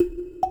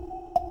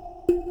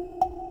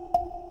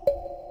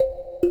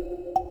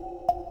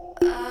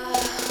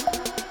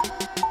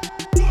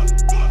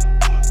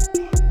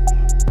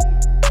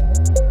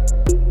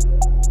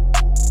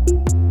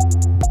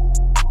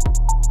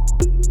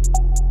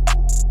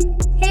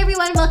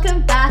everyone,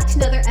 welcome back to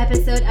another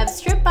episode of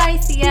Strip by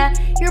Sia,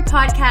 your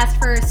podcast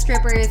for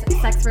strippers,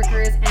 sex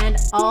workers, and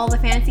all the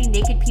fancy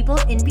naked people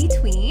in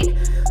between.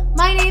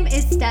 My name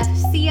is Steph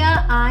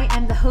Sia. I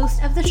am the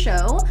host of the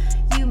show.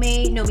 You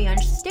may know me on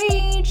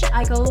stage.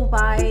 I go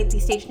by the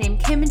stage name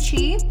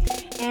Kimchi,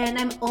 and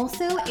I'm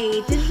also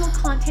a digital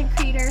content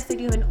creator, so I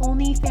do an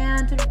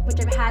OnlyFans,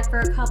 which I've had for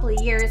a couple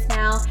of years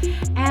now,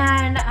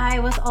 and I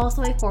was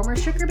also a former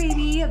sugar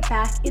baby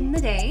back in the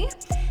day.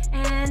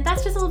 And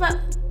that's just a little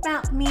bit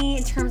about me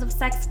in terms of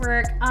sex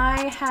work.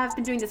 I have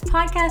been doing this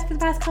podcast for the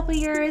past couple of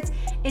years,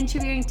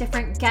 interviewing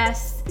different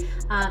guests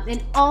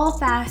in all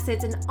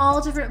facets and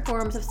all different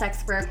forms of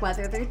sex work,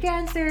 whether they're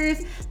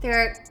dancers,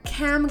 they're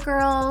cam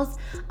girls,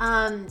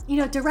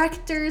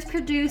 directors,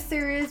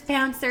 producers,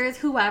 bouncers,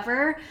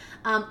 whoever.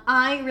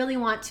 I really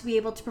want to be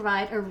able to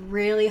provide a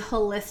really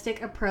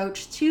holistic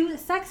approach to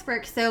sex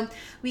work so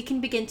we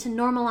can begin to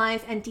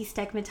normalize and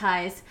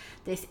destigmatize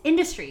this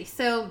industry.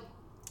 So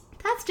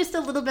that's just a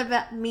little bit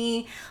about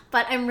me,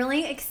 but I'm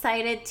really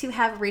excited to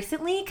have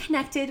recently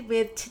connected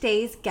with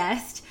today's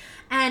guest,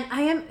 and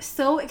I am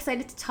so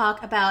excited to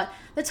talk about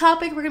the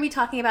topic we're going to be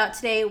talking about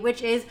today,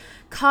 which is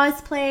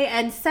cosplay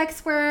and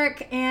sex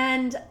work.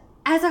 And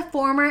as a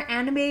former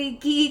anime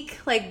geek,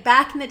 like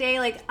back in the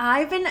day, like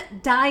I've been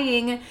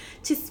dying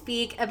to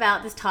speak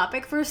about this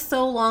topic for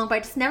so long, but I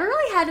just never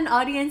really had an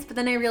audience. But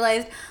then I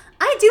realized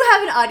I do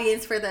have an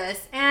audience for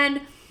this, and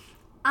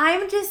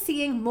I'm just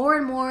seeing more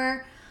and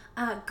more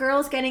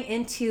girls getting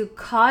into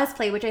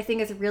cosplay, which I think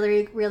is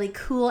really, really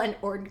cool, and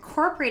or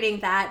incorporating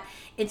that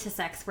into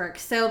sex work.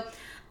 So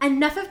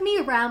enough of me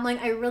rambling.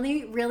 I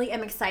really, really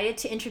am excited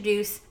to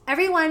introduce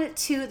everyone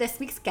to this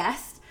week's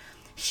guest.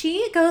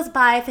 She goes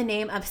by the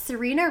name of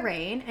Serena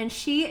Rain, and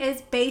she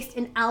is based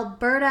in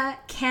Alberta,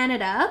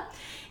 Canada.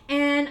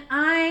 And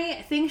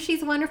I think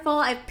she's wonderful.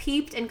 I've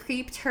peeped and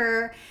creeped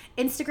her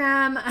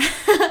Instagram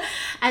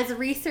as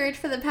research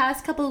for the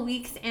past couple of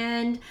weeks,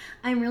 and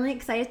I'm really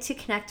excited to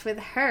connect with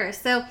her.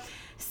 So,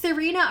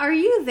 Serena, are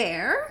you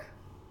there?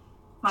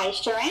 I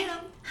sure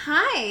am.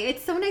 Hi,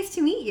 it's so nice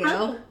to meet you.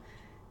 Hi.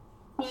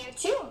 You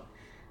too.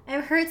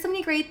 I've heard so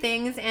many great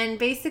things, and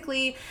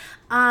basically,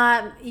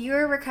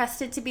 you're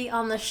requested to be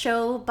on the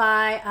show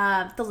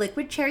by the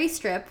Liquid Cherry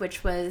Strip,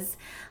 which was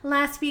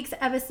last week's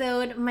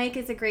episode. Mike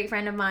is a great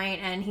friend of mine,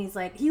 and he's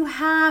like, you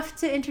have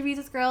to interview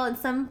this girl in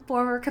some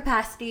form or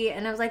capacity.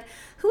 And I was like,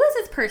 who is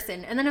this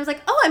person? And then I was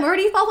like, oh, I'm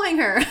already following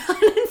her on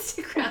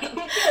Instagram.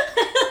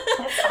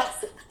 That's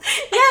awesome.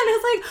 Yeah, and I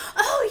was like,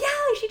 oh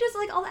yeah, she does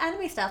like all the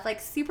anime stuff,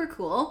 like super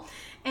cool.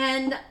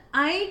 And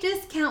I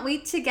just can't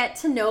wait to get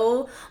to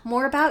know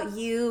more about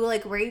you,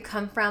 like where you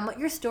come from, what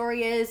your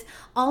story is.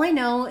 All I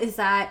know is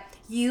that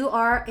you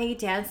are a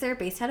dancer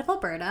based out of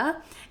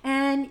Alberta,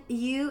 and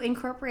you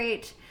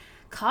incorporate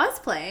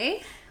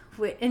cosplay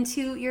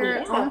into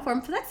your own form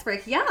of sex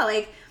work. Yeah,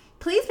 like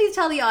please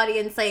tell the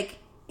audience, like,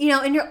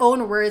 in your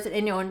own words and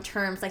in your own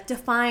terms, like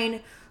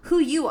define who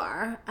you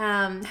are,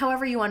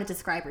 however you want to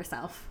describe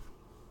yourself.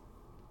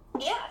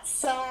 Yeah,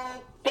 so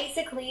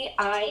basically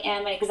I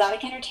am an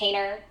exotic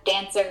entertainer,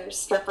 dancer,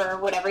 stripper,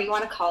 whatever you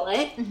want to call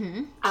it.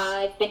 Mm-hmm.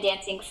 I've been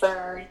dancing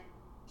for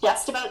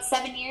just about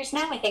 7 years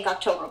now. I think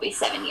October will be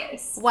 7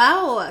 years.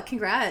 Wow,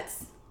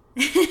 congrats.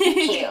 Thank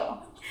you.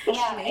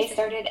 Yeah, Amazing. I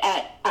started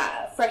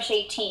at Fresh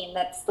 18.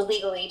 That's the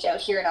legal age out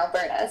here in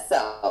Alberta.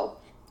 So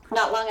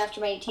not long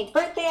after my 18th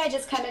birthday, I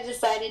just kind of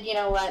decided, you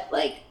know what,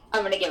 like,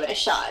 I'm going to give it a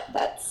shot.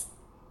 That's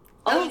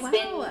always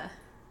been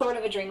sort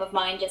of a dream of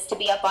mine, just to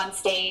be up on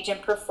stage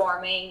and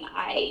performing.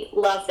 I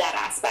love that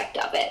aspect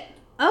of it.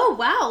 Oh,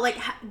 wow. Like,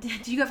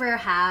 did you ever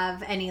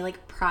have any,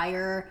 like,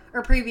 prior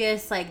or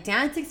previous, like,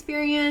 dance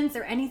experience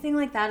or anything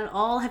like that at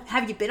all?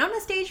 Have you been on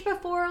a stage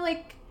before,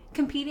 like,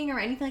 competing or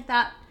anything like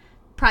that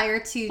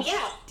prior to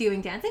doing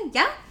dancing?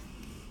 Yeah?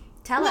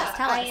 Tell us.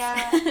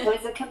 I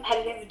was a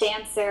competitive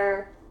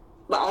dancer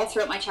all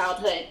throughout my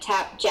childhood.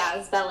 Tap,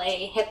 jazz,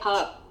 ballet,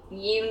 hip-hop,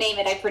 you name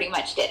it, I pretty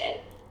much did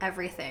it.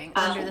 Everything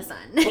under the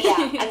sun.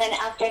 Yeah, and then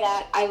after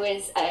that, I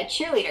was a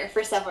cheerleader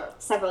for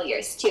several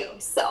years too.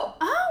 So.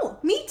 Oh,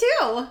 me too.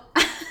 Oh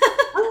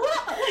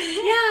wow.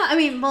 Yeah, I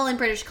mean, well, in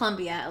British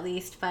Columbia at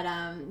least, but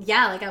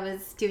yeah, like I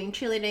was doing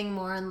cheerleading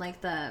more on like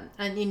the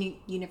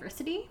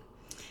university,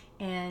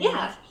 and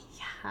yeah,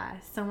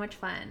 so much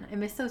fun. I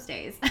miss those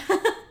days.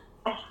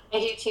 I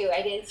do too.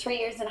 I did 3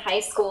 years in high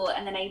school,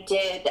 and then I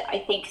did, I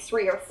think,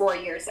 3 or 4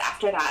 years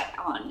after that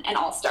on an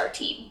all-star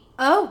team.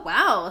 Oh,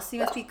 wow. So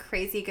you must be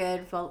crazy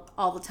good for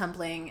all the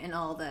tumbling and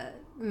all the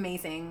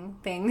amazing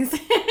things.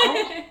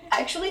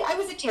 Actually, I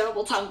was a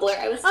terrible tumbler.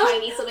 I was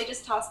tiny, so they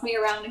just tossed me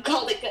around and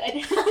called it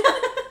good.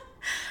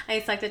 I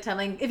sucked at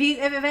tumbling.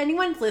 If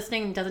anyone's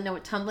listening and doesn't know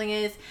what tumbling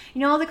is,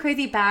 all the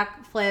crazy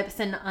backflips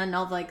and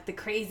all like the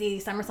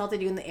crazy somersaults they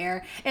do in the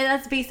air, and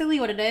that's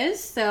basically what it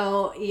is.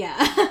 So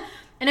yeah.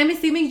 And I'm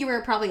assuming you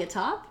were probably a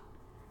top?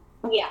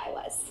 Yeah, I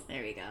was.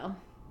 There we go.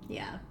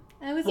 Yeah.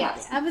 I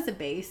was a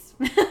base.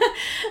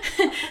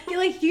 You're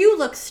like, you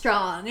look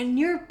strong and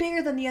you're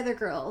bigger than the other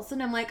girls.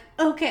 And I'm like,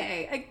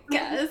 okay, I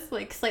guess.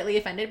 Like, slightly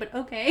offended, but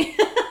okay.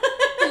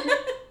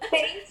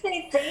 Thanks.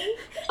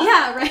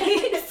 Yeah, right?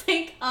 It's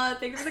like,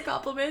 thanks for the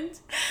compliment.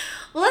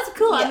 Well, that's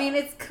cool. Yeah. I mean,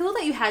 it's cool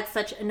that you had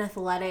such an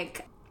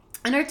athletic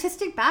an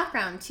artistic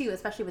background too,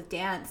 especially with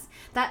dance.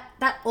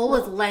 That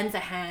always lends a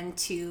hand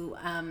to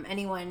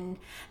anyone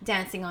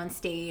dancing on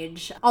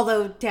stage.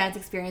 Although dance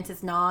experience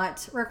is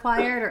not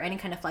required, or any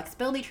kind of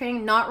flexibility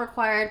training not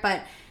required,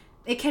 but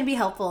it can be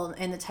helpful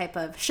in the type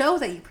of show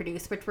that you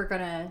produce, which we're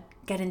gonna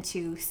get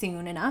into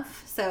soon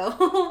enough.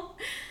 So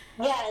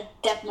yeah,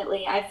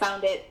 definitely. I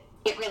found it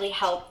really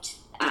helped.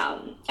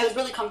 I was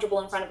really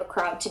comfortable in front of a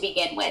crowd to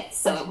begin with,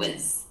 so it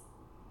was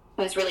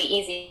really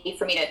easy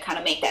for me to kind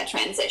of make that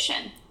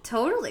transition.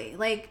 Totally.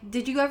 Like,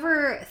 did you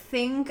ever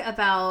think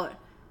about,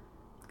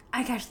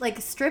 I guess,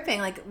 like stripping?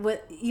 Like,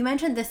 what you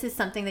mentioned, this is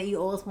something that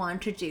you always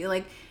wanted to do.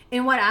 Like,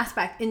 in what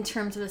aspect? In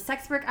terms of the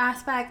sex work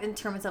aspect, in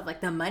terms of like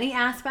the money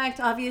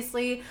aspect,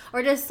 obviously,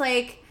 or just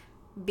like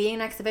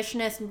being an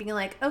exhibitionist and being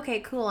like,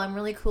 okay, cool, I'm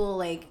really cool,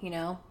 like, you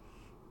know,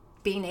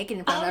 being naked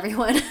in front of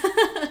everyone.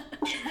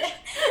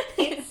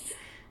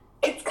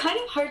 It's kind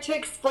of hard to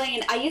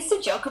explain. I used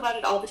to joke about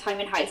it all the time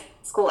in high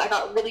school. I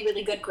got really,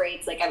 really good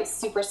grades. Like, I was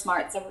super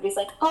smart. So everybody's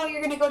like, oh,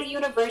 you're going to go to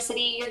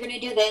university. You're going to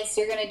do this.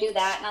 You're going to do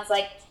that. And I was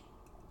like,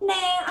 nah,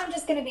 I'm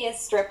just going to be a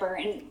stripper.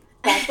 And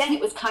back then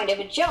it was kind of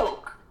a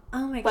joke.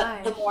 Oh, my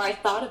God. But the more I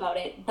thought about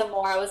it, the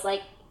more I was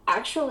like,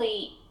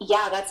 actually,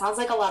 yeah, that sounds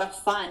like a lot of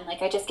fun.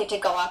 Like, I just get to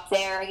go up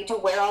there. I get to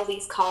wear all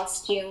these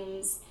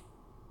costumes.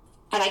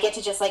 And I get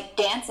to just, like,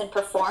 dance and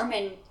perform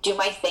and do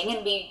my thing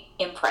and be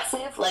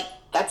impressive. Like,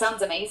 that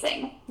sounds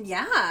amazing.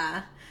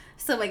 Yeah.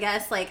 So I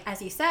guess, like,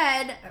 as you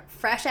said,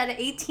 fresh out of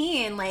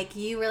 18, like,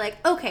 you were like,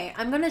 okay,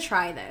 I'm going to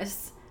try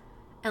this.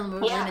 And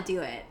we're going to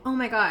do it. Oh,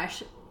 my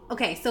gosh.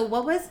 Okay, so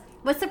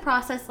what's the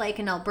process like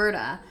in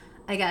Alberta,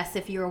 I guess,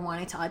 if you were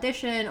wanting to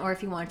audition or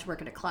if you wanted to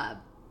work at a club?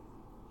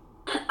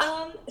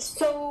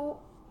 So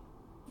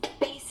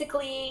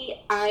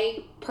basically,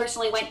 I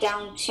personally went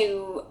down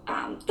to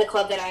the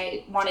club that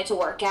I wanted to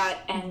work at,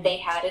 and they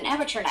had an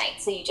amateur night.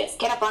 So you just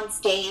get up on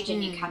stage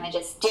and you kind of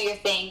just do your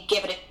thing,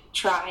 give it a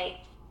try.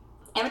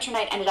 Amateur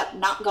night ended up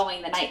not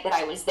going the night that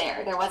I was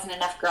there. There wasn't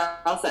enough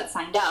girls that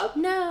signed up.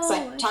 No.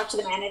 So I talked to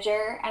the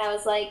manager, and I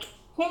was like,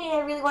 hey, I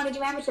really want to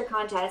do amateur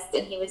contest.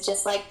 And he was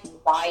just like,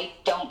 why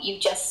don't you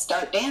just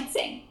start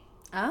dancing?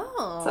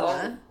 Oh.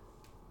 So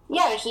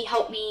yeah, he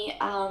helped me.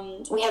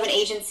 We have an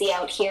agency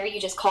out here.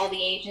 You just call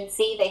the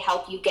agency. They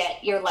help you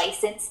get your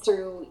license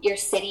through your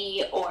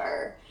city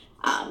or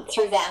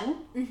through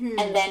them. Mm-hmm.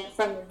 And then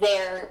from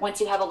there,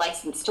 once you have a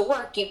license to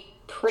work, you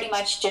pretty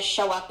much just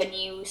show up and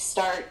you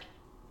start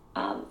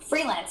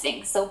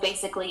freelancing. So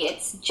basically,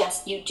 it's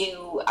just you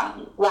do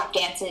lap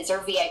dances or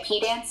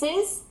VIP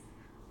dances.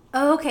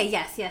 Oh, okay.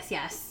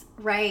 Yes.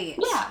 Right.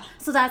 Yeah.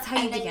 So that's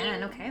how you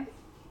began. Okay.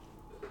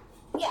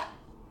 Yeah.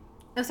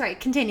 Oh, sorry.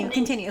 Continue.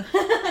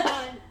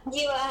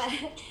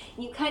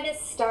 You kind of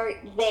start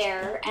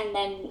there, and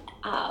then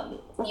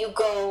you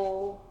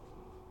go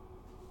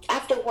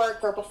after work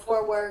or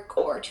before work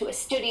or to a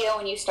studio,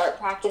 and you start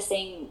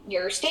practicing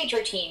your stage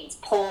routines,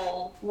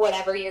 pole,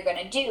 whatever you're going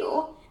to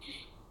do.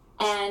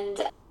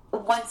 And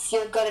once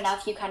you're good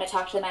enough, you kind of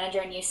talk to the manager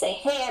and you say,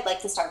 hey, I'd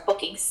like to start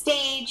booking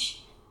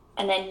stage.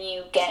 And then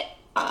you get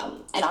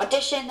an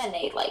audition, and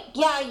they like,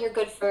 yeah, you're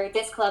good for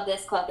this club,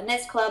 and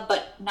this club,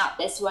 but not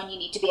this one. You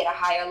need to be at a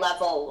higher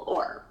level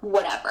or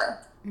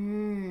whatever.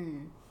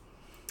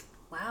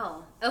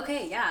 Wow.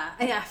 Okay. Yeah.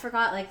 I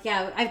forgot. Like,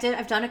 yeah,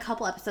 I've done a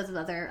couple episodes with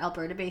other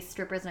Alberta-based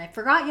strippers, and I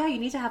forgot. Yeah, you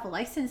need to have a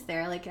license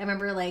there. Like, I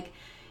remember like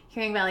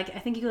hearing about like I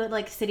think you go to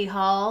like City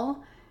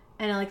Hall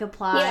and like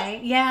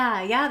apply.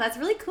 Yeah. That's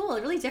really cool.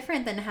 Really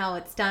different than how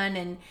it's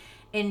done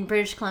in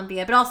British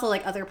Columbia, but also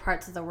like other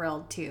parts of the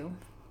world too.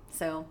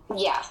 So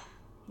yeah,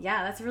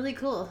 that's really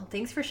cool.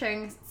 Thanks for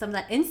sharing some of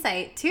that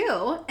insight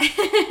too.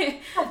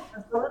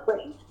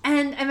 Absolutely.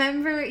 And I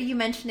remember you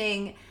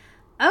mentioning,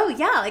 oh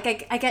yeah,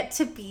 like I get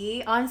to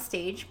be on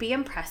stage, be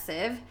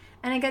impressive,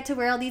 and I get to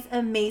wear all these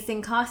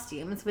amazing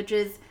costumes, which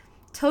is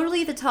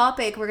totally the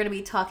topic we're going to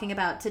be talking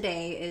about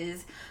today,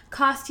 is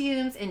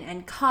costumes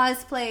and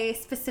cosplay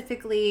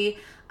specifically.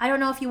 I don't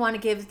know if you want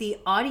to give the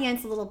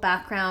audience a little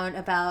background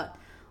about,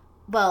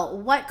 well,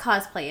 what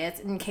cosplay is,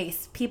 in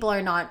case people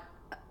are not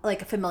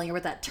like familiar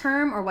with that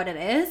term or what it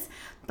is,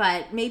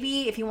 but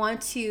maybe if you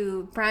want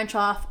to branch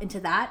off into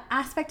that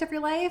aspect of your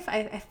life,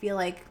 I feel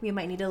like we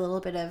might need a little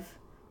bit of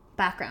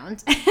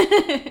background.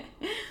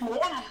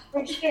 Yeah,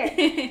 for sure.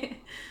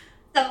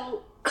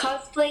 So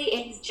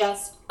cosplay is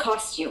just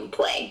costume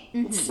play,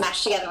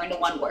 smashed together into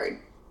one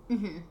word.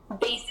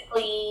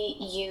 Basically,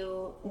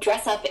 you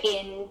dress up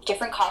in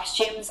different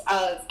costumes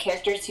of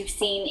characters you've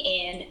seen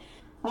in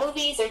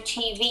movies or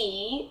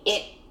TV.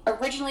 It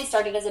originally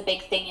started as a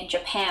big thing in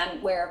Japan,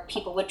 where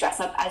people would dress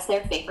up as their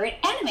favorite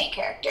anime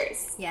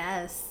characters.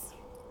 Yes.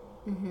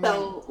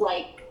 So,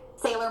 like,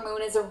 Sailor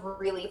Moon is a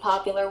really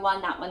popular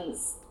one. That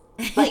one's,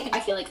 like, I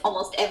feel like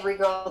almost every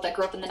girl that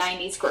grew up in the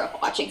 90s grew up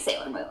watching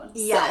Sailor Moon.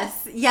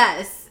 Yes.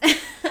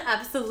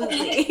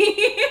 Absolutely.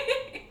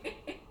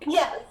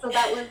 Yeah, so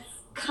that was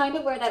kind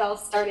of where that all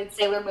started.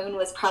 Sailor Moon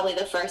was probably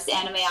the first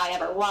anime I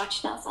ever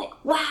watched, and I was like,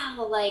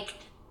 wow, like,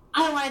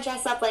 I want to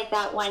dress up like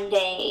that one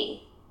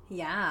day.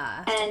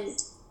 Yeah.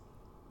 And,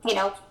 you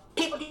know,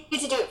 people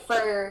get to do it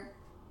for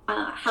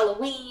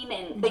Halloween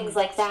and things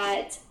like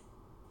that.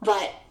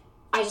 But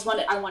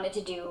I wanted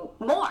to do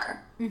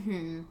more.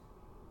 Mm-hmm.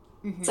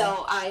 Mm-hmm.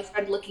 So I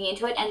started looking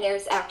into it, and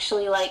there's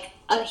actually like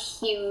a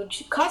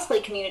huge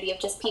cosplay community of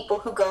just people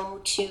who go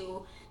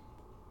to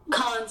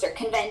cons or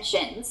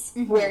conventions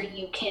where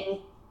you can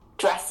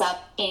dress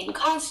up in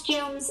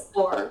costumes,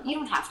 or you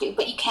don't have to,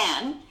 but you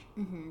can.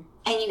 And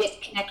you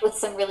get to connect with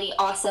some really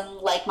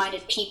awesome,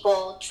 like-minded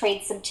people,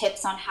 trade some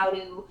tips on how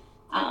to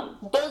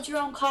build your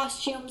own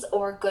costumes,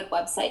 or good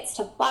websites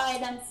to buy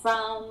them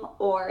from,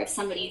 or if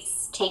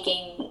somebody's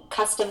taking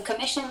custom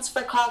commissions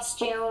for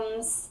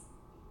costumes.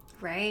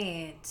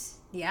 Right.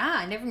 Yeah,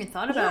 I never even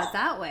thought about it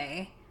that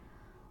way.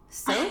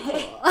 So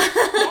cool.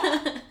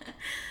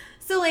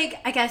 So,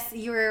 like, I guess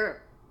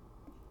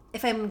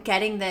if I'm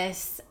getting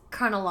this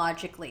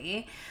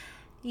chronologically,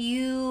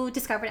 you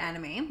discovered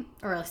anime,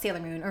 or Sailor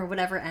Moon, or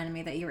whatever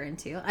anime that you were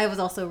into. I was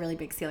also a really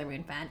big Sailor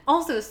Moon fan.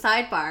 Also,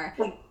 sidebar,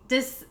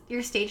 does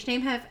your stage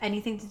name have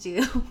anything to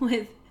do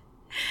with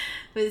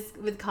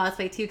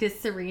cosplay too? Because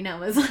Serena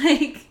was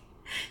like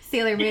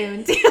Sailor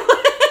Moon too.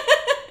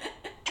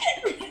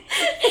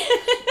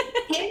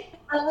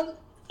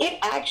 It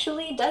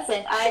actually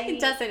doesn't. It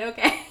doesn't.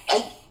 Okay.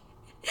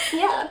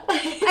 Yeah.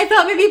 I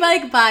thought maybe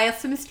by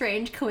some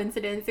strange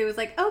coincidence, it was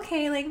like,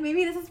 okay, like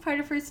maybe this is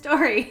part of her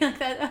story. Like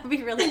that would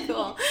be really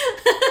cool.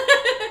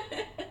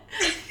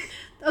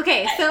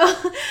 Okay, so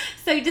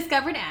you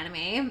discovered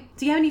anime.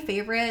 Do you have any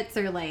favorites,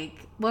 or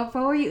like what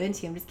were you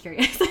into? I'm just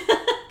curious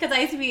because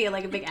I used to be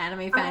like a big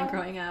anime fan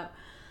growing up.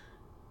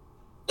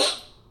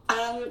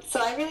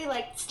 So I really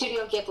liked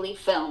Studio Ghibli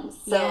films.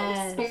 So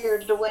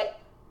Spirited Away,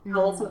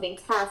 Howl's Moving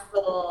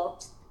Castle,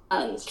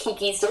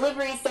 Kiki's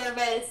Delivery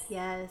Service.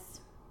 Yes.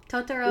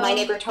 Totoro. My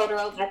Neighbor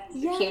Totoro, that's a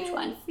huge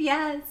one.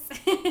 Yes.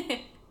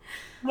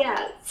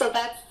 Yeah, so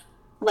that's,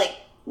 like,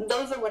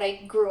 those are what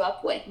I grew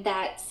up with.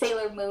 That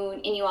Sailor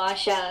Moon,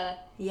 Inuyasha.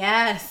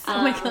 Yes.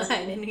 Oh my god,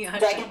 Inuyasha.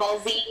 Dragon Ball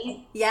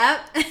Z.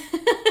 Yep.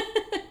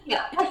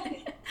 Yeah.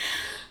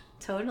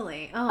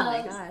 Totally. Oh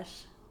my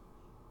gosh.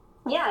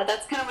 Yeah,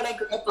 that's kind of what I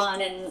grew up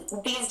on, and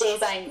these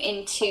days I'm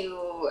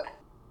into...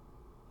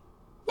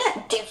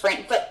 Not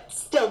different, but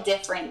still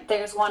different.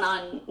 There's one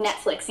on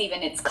Netflix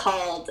even. It's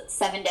called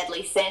Seven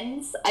Deadly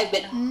Sins. I've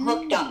been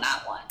hooked on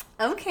that one.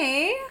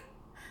 Okay. Yeah,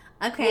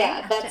 I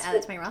have to add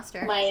it to my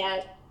roster.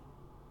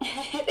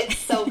 It's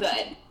so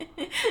good.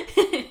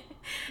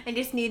 I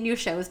just need new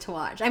shows to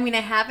watch. I mean,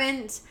 I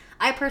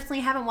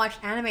personally haven't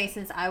watched anime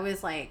since I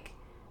was like,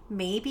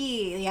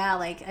 maybe,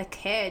 like a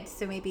kid.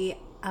 So maybe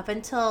up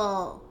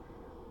until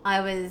I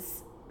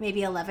was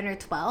maybe 11 or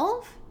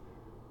 12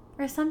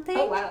 or something.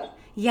 Oh, wow.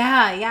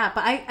 Yeah,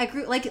 but I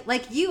grew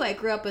like you. I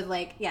grew up with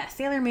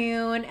Sailor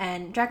Moon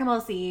and Dragon Ball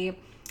Z.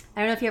 I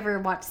don't know if you ever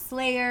watched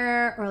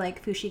Slayer or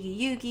like Fushigi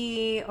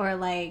Yugi, or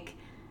like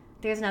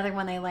there's another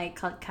one I like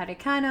called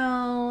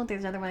Karekano.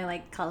 There's another one I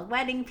like called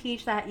Wedding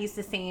Peach that used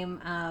the same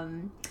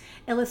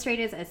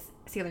illustrators as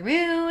Sailor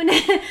Moon.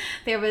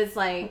 There was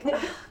like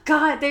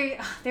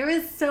there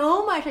was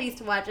so much I used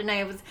to watch, and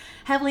I was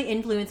heavily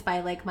influenced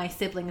by like my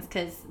siblings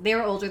because they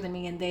were older than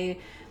me, and they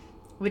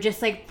would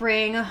just like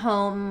bring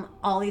home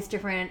all these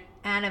different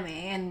anime,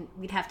 and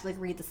we'd have to like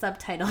read the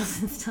subtitles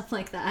and stuff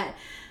like that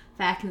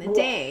back in the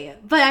day.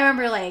 But I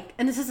remember like,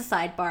 and this is a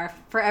sidebar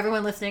for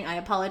everyone listening, I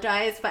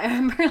apologize, but I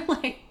remember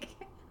like,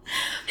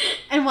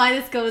 and why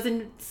this goes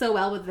in so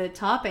well with the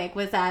topic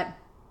was that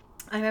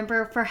I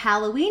remember for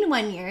Halloween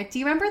one year, do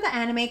you remember the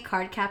anime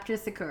Cardcaptor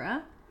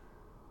Sakura?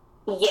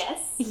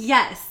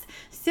 Yes.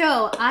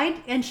 So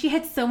and she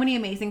had so many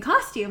amazing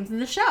costumes in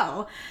the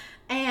show.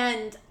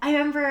 And I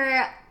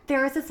remember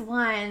there was this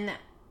one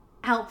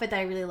outfit that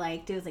I really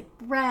liked. It was like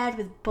red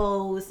with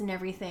bows and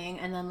everything,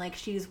 and then like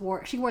she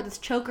wore this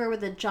choker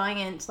with a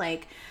giant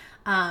like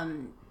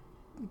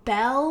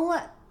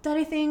bell that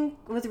I think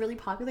was really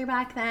popular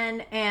back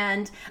then.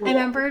 And I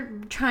remember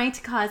trying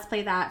to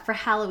cosplay that for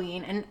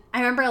Halloween. And I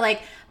remember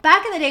like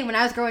back in the day when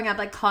I was growing up,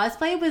 like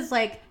cosplay was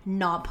like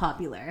not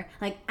popular.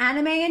 Like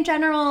anime in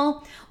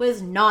general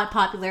was not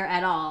popular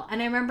at all.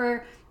 And I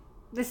remember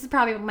this is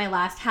probably my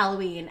last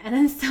Halloween, and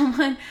then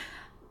someone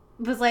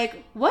was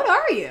like, "What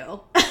are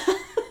you?" And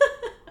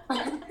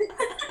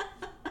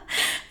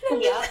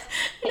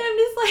I'm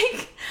just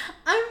like,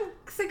 "I'm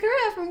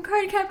Sakura from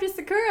Cardcaptor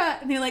Sakura,"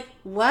 and they're like,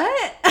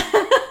 "What?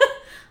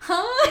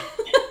 Huh?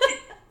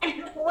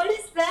 What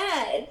is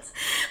that?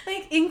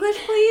 Like English,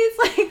 please?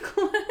 Like,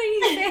 what are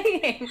you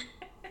saying?"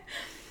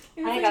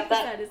 I got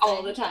that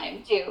all the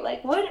time too.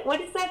 Like,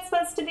 what is that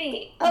supposed to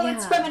be? Oh,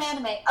 it's from an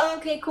anime. Oh,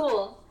 okay,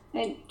 cool.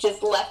 And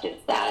just left it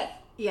at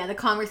that. Yeah, the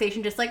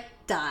conversation just like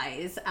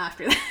dies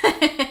after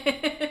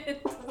that.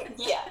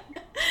 Yeah.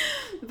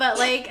 But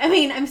like, I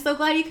mean, I'm so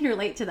glad you can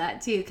relate to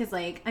that too, because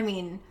like, I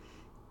mean,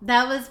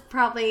 that was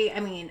probably,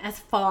 I mean, as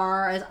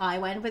far as I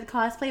went with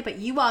cosplay, but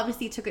you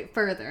obviously took it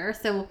further.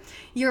 So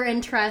your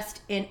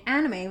interest in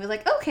anime was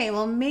like, okay,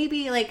 well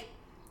maybe like,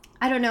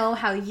 I don't know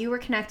how you were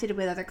connected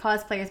with other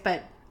cosplayers,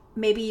 but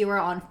maybe you were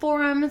on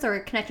forums or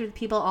connected with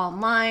people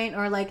online,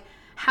 or like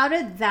how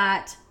did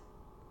that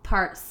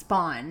part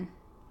spawn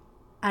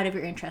out of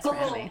your interest for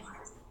anime?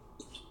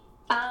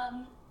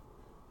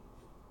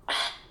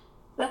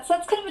 That's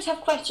kind of a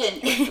tough question.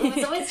 It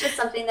was always just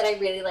something that I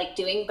really liked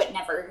doing, but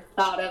never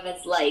thought of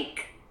as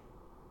like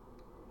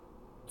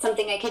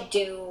something I could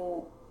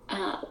do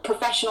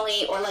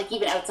professionally or like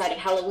even outside of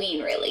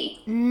Halloween,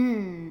 really.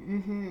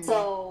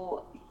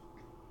 So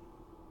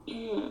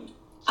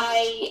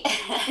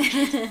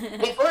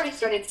before I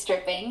started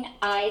stripping,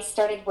 I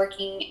started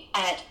working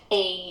at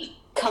a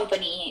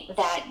company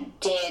that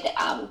did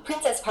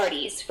princess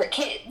parties for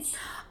kids.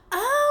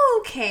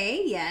 Oh,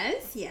 okay.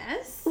 Yes.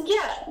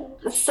 Yeah.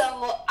 So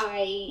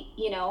I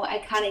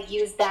kind of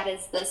used that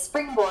as the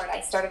springboard.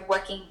 I started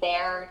working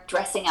there,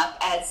 dressing up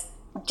as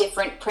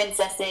different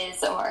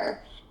princesses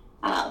or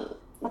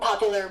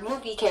popular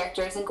movie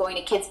characters and going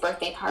to kids'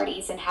 birthday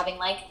parties and having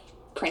like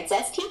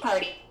princess tea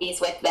parties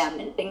with them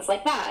and things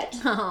like that.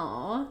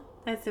 Oh,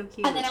 that's so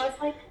cute. And then I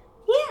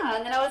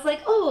was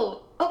like,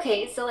 oh,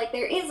 okay, so like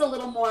there is a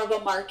little more of a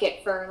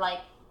market for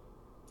like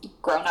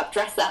grown-up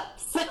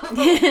dress-ups.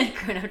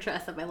 Grown-up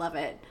dress-up, I love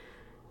it.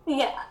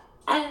 Yeah.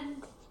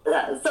 And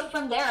so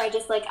from there, I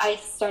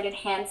started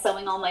hand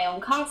sewing all my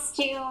own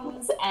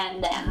costumes,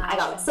 and then I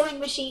got a sewing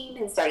machine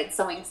and started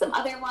sewing some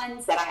other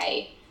ones that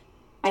I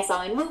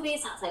saw in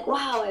movies. I was like,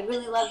 wow, I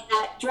really love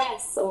that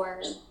dress,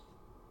 or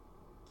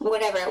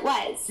whatever it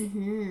was.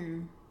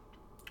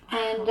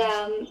 And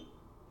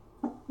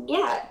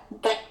yeah,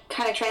 that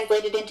kind of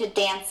translated into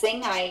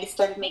dancing. I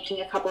started making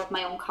a couple of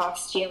my own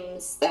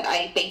costumes that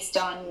I based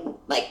on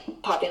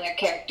like popular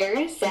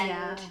characters,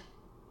 and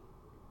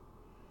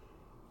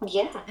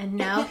and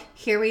now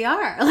here we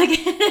are. Like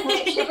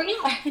here we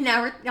are.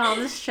 Now we're on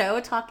the show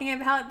talking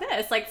about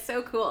this. Like,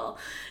 so cool.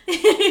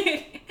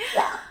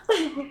 Yeah.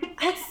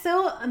 That's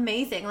so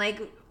amazing.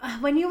 Like,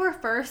 when you were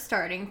first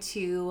starting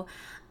to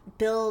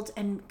build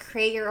and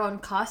create your own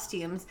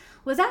costumes,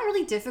 was that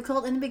really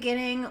difficult in the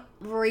beginning?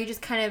 Were you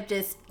just kind of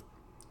just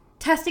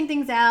testing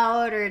things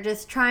out or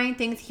just trying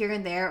things here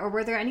and there? Or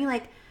were there any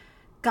like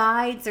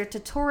guides or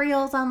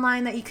tutorials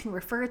online that you can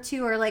refer to?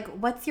 Or like,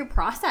 what's your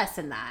process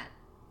in that?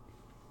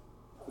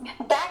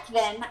 Back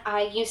then,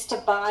 I used to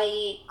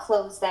buy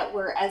clothes that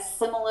were as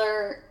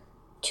similar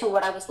to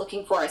what I was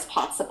looking for as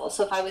possible.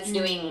 So if I was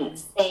doing,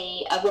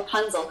 say, a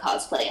Rapunzel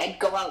cosplay, I'd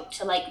go out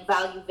to like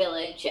Value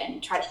Village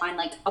and try to find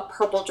like a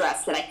purple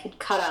dress that I could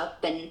cut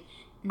up and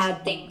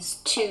add things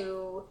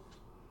to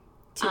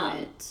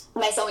it.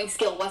 My sewing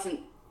skill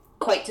wasn't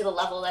quite to the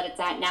level that it's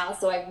at now,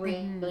 so I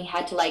really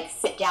had to like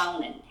sit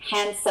down and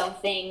hand sew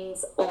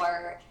things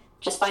or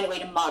just find a way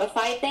to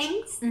modify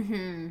things.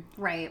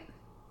 Right.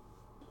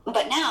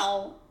 But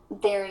now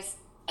there's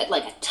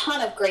like a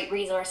ton of great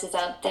resources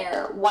out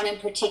there. One in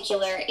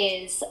particular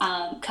is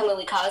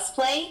Kamui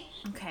Cosplay.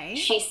 Okay.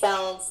 She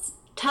sells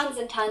tons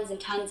and tons and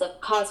tons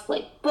of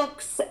cosplay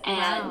books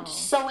and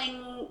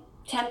sewing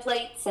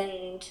templates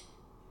and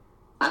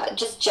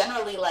just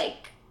generally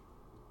like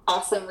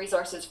awesome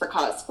resources for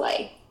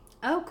cosplay.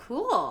 Oh,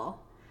 cool.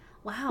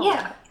 Wow.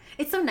 Yeah.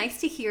 It's so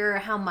nice to hear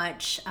how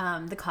much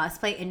the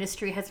cosplay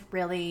industry has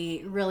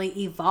really, really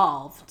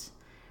evolved.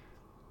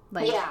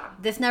 Like,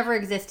 this never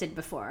existed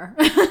before.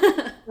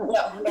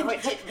 No,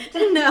 it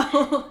didn't.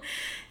 No.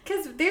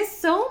 Because there's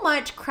so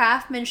much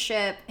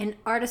craftsmanship and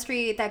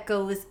artistry that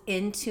goes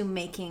into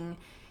making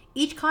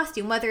each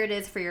costume, whether it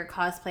is for your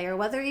cosplay or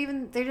whether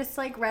even they're just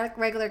like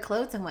regular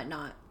clothes and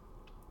whatnot.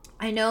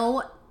 I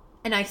know,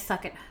 and I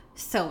suck at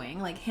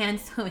sewing. Like, hand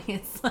sewing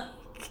is like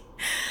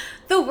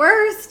the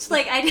worst.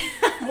 Like,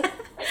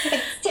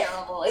 it's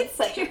terrible. It's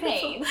such a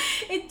pain.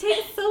 It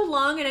takes so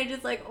long, and I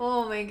just like,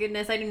 oh my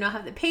goodness, I do not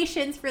have the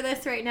patience for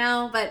this right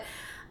now. But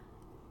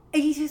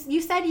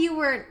you said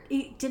you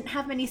didn't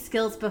have many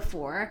skills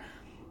before.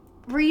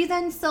 Were you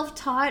then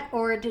self-taught,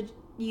 or did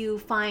you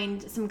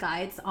find some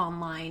guides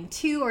online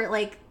too, or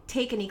like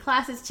take any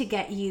classes to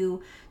get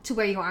you to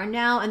where you are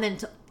now, and then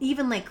to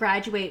even like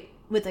graduate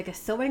with like a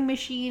sewing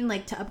machine,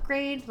 like to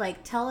upgrade?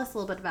 Like, tell us a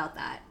little bit about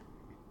that.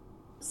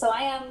 So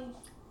I am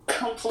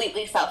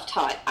completely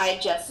self-taught. I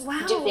just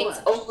do things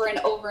over and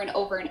over and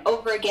over and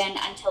over again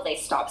until they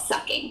stop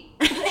sucking.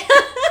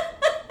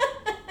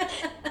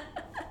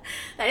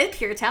 That is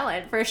pure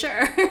talent, for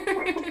sure.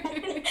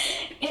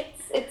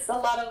 It's a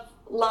lot of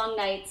long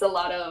nights, a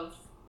lot of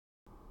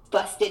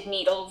busted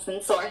needles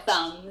and sore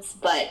thumbs,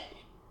 but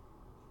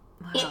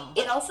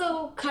it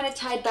also kind of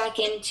tied back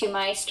into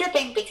my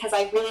stripping because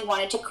I really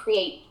wanted to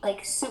create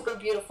like super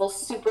beautiful,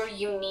 super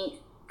unique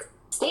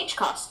stage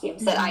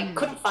costumes that I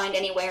couldn't find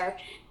anywhere.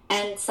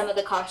 And some of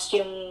the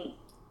costume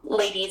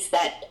ladies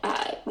that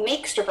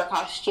make stripper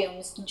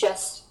costumes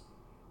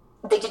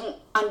they didn't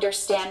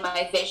understand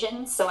my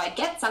vision. So I'd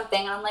get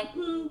something and I'm like,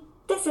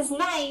 this is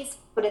nice,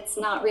 but it's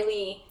not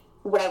really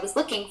what I was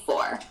looking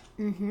for.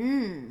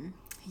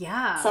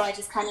 Yeah. So I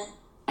just kind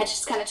I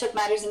just kind of took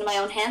matters into my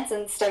own hands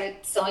and started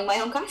sewing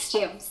my own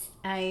costumes.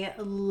 I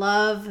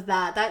love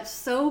that. That's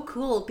so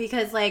cool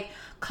because, like,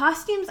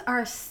 costumes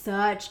are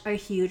such a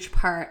huge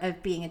part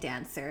of being a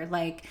dancer.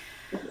 Like,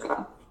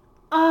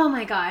 oh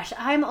my gosh,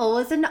 I'm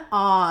always in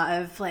awe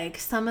of, like,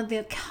 some of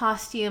the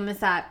costumes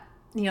that,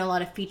 you know, a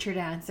lot of feature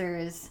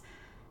dancers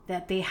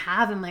that they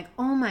have. I'm like,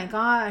 oh my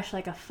gosh,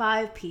 like a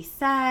 5-piece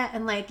set.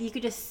 And, like, you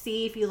could just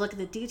see if you look at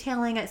the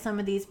detailing at some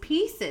of these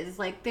pieces,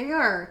 like, they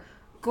are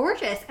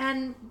gorgeous.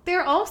 And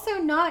they're also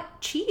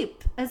not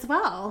cheap as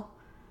well.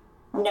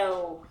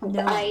 No.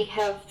 I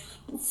have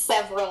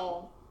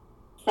several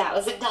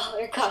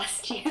 $1,000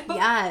 costumes.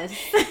 Yes.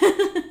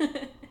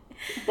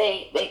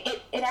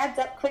 It adds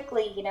up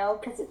quickly, you know,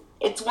 because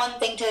it's one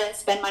thing to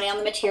spend money on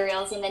the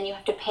materials, and then you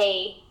have to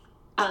pay,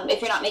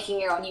 if you're not making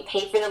your own, you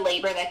pay for the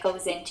labor that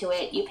goes into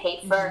it. You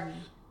pay for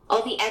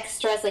all the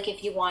extras, like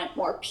if you want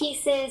more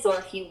pieces, or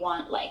if you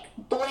want, like,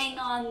 bling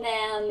on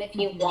them, if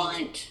you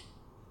want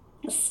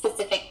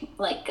specific,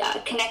 like,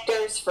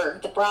 connectors for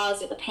the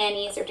bras or the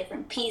panties or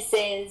different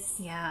pieces.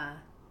 Yeah.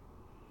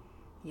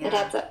 It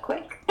adds up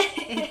quick.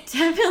 It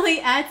definitely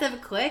adds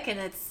up quick, and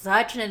it's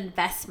such an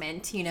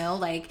investment, you know,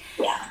 like,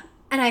 yeah.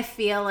 And I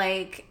feel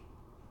like,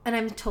 and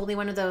I'm totally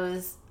one of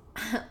those,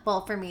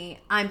 well, for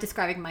me, I'm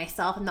describing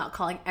myself, I'm not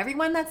calling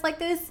everyone that's like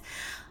this,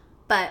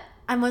 but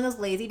I'm one of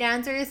those lazy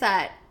dancers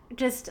that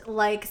just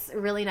likes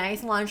really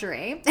nice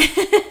lingerie.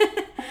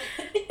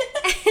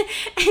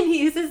 And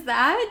uses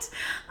that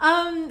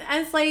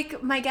as,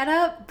 like, my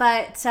getup,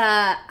 but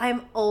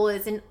I'm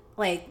always in,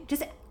 like,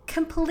 just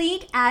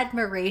complete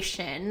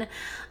admiration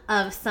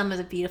of some of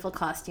the beautiful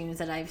costumes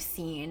that I've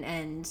seen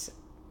and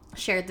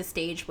shared the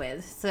stage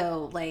with.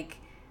 So, like,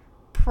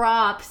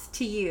 props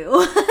to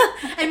you.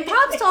 And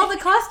props to all the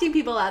costume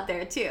people out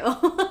there too.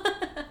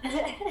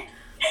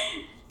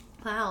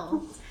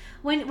 Wow.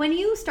 When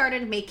you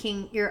started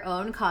making your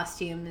own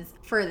costumes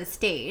for the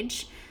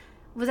stage,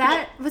 was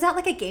that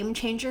like a game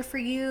changer for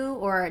you,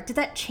 or did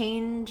that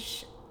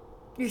change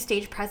your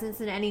stage presence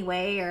in any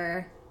way,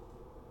 or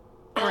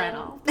at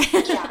all?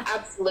 Yeah,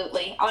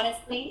 absolutely.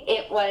 Honestly,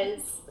 it was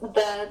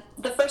the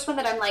first one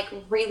that I'm, like,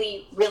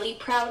 really, really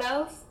proud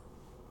of.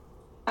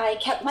 I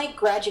kept my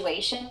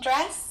graduation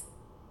dress.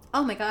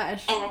 Oh my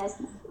gosh. And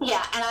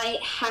I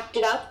hacked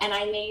it up and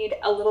I made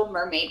a Little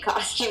Mermaid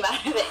costume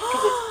out of it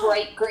because it's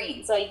bright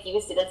green, so I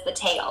used it as the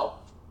tail.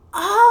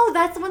 Oh,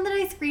 that's the one that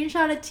I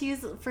screenshotted to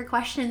use for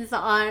questions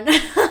on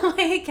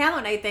my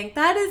account, I think.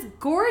 That is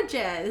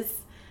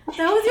gorgeous.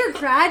 That was your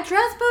grad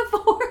dress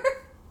before?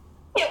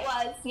 It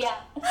was, yeah.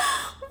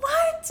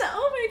 What?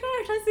 Oh my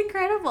gosh, that's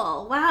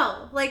incredible.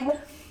 Wow. Like,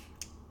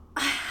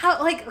 how,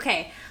 like,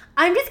 okay,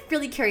 I'm just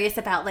really curious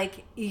about,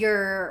 like,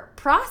 your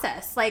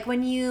process. Like,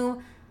 when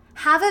you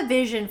have a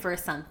vision for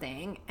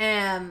something,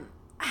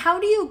 how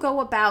do you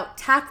go about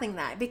tackling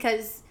that?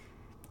 Because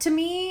to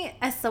me,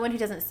 as someone who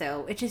doesn't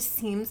sew, it just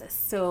seems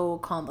so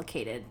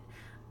complicated.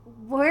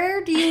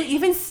 Where do you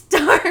even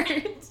start?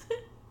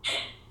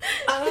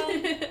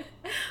 I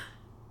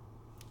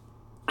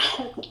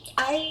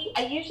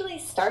usually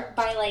start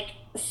by, like,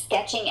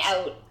 sketching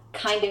out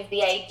kind of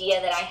the idea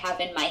that I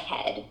have in my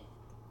head.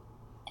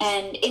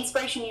 And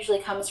inspiration usually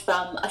comes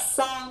from a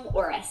song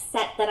or a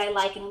set that I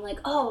like, and I'm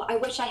like, oh, I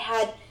wish I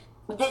had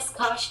this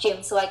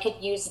costume so I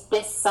could use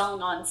this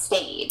song on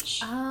stage.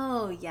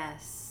 Oh,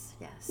 yes.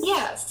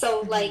 Yeah,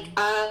 so, like,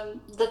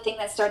 the thing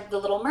that started the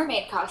Little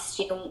Mermaid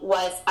costume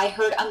was I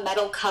heard a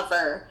metal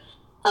cover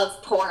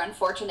of Poor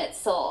Unfortunate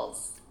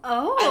Souls.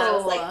 Oh. And I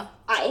was like,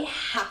 I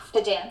have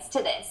to dance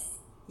to this.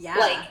 Yeah.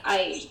 Like,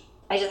 I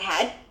just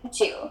had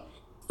to.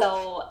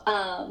 So,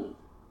 I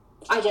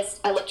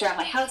looked around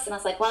my house and I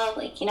was like, well,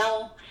 like, you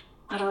know,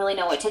 I don't really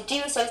know what to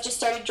do. So I just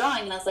started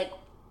drawing, and I was like,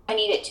 I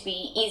need it to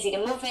be easy to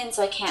move in,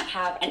 so I can't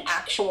have an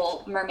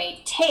actual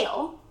mermaid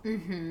tail.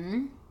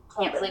 Mm-hmm.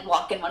 Can't really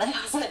walk in one of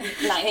those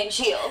 9-inch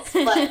heels,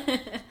 but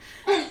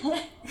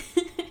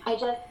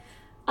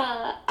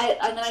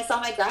and then I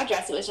saw my grad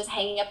dress. It was just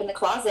hanging up in the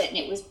closet, and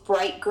it was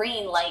bright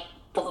green like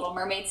the Little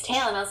Mermaid's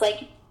tail, and I was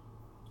like,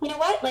 you know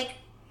what, like,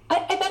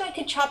 I bet I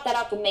could chop that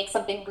up and make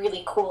something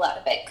really cool out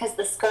of it, because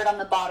the skirt on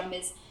the bottom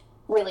is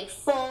really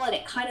full, and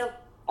it kind of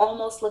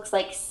almost looks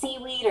like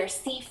seaweed or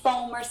sea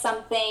foam or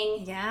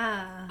something.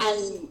 Yeah.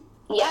 And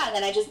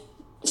then I just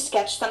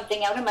sketched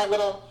something out in my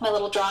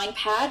little drawing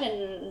pad,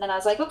 and then I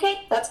was like,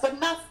 okay, that's good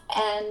enough,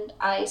 and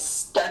I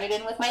started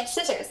in with my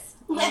scissors.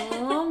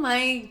 Oh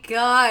my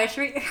gosh.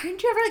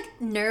 Aren't you ever,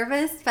 like,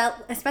 nervous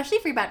about, especially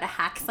if you're about to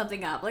hack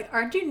something up, like,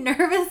 aren't you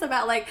nervous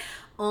about, like,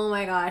 oh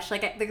my gosh,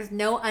 like, there's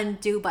no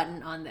undo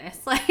button on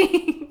this?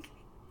 Like,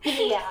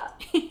 yeah,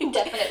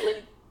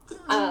 definitely.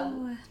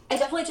 I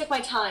definitely took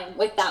my time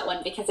with that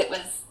one, because it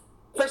was,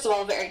 first of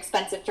all, a very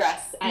expensive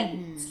dress,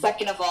 and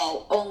second of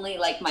all, only,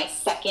 like, my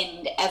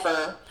second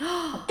ever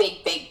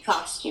big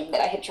costume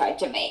that I had tried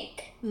to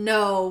make.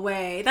 No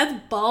way. That's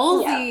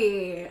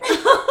ballsy.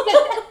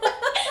 Yeah.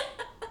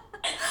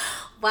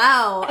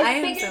 Wow, I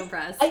am so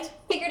impressed. I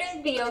figured it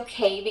would be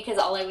okay, because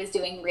all I was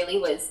doing really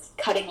was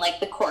cutting, like,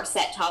 the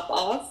corset top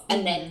off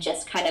and then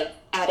just kind of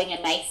adding adding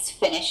a nice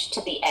finish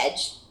to the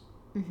edge.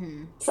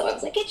 Mm-hmm. So I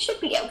was like, it should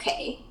be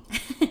okay.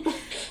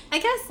 I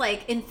guess,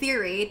 like, in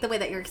theory, the way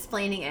that you're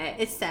explaining it,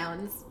 it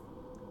sounds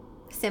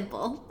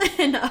simple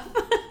enough.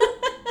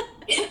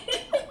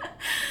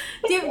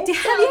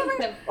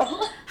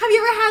 Have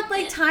you ever had,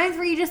 like, times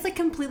where you just, like,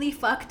 completely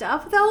fucked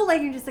up, though?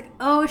 Like, you're just like,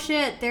 oh,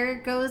 shit, there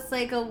goes,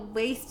 like, a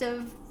waste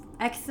of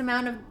X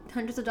amount of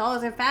hundreds of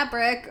dollars of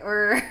fabric,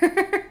 or...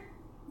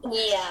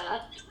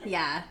 Yeah.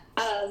 Yeah.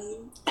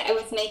 I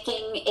was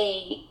making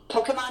a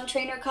Pokemon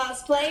trainer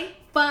cosplay.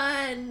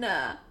 Fun.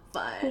 Yeah, so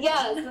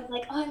I was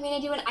like, oh, I'm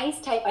going to do an ice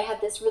type. I had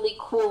this really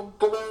cool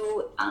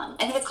blue, I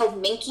think it's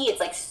called Minky. It's,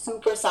 like,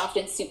 super soft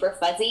and super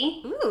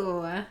fuzzy.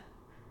 Ooh.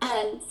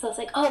 And so I was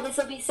like, oh, this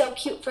will be so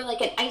cute for,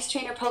 like, an ice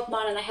trainer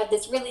Pokemon. And I have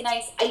this really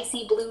nice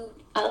icy blue,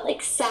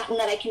 like, satin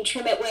that I can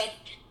trim it with.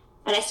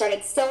 And I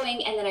started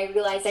sewing, and then I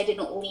realized I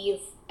didn't leave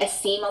a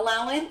seam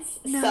allowance.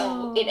 No.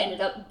 So it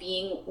ended up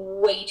being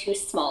way too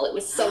small. It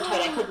was so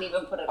tight I couldn't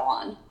even put it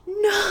on.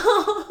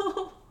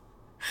 No.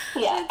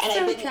 Yeah, and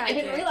so I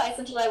didn't realize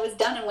until I was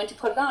done and went to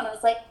put it on. I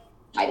was like,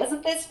 why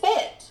doesn't this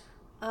fit?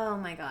 Oh,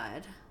 my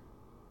God.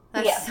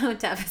 That's so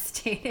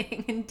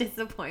devastating and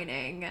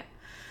disappointing.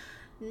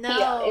 No.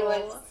 Yeah, it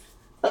was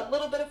a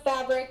little bit of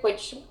fabric,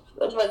 which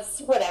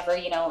was whatever,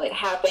 you know, it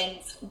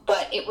happens,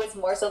 but it was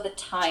more so the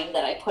time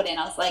that I put in.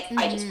 I was like,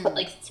 I just put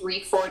like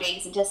 3-4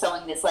 days into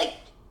sewing this like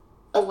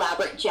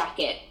elaborate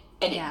jacket,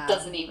 and it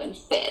doesn't even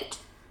fit.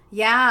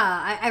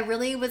 Yeah, I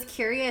really was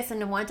curious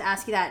and wanted to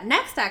ask you that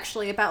next,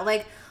 actually, about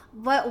like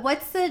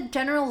what's the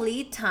general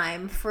lead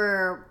time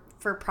for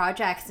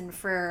projects and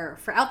for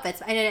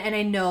outfits, and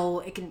I know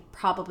it can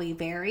probably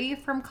vary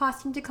from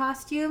costume to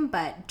costume,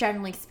 but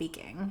generally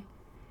speaking.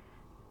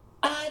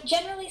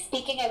 Generally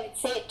speaking, I would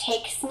say it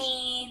takes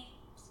me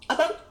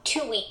about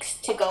 2 weeks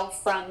to go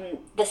from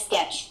the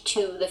sketch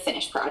to the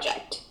finished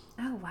project.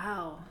 Oh,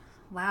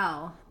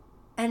 wow.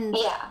 And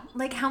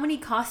like, how many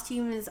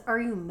costumes are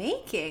you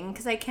making?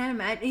 Because I can't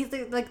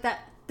imagine, like,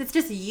 that. It's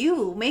just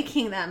you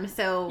making them,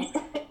 so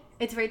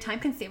it's very time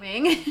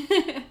consuming.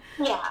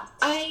 Yeah,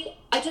 I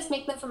just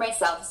make them for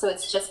myself, so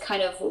it's just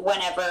kind of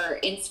whenever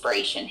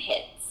inspiration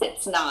hits.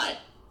 It's not.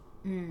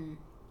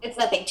 It's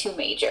nothing too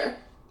major.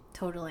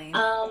 Totally.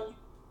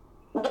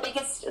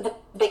 The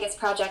biggest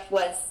project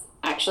was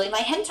actually my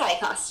hentai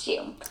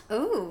costume.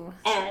 Ooh.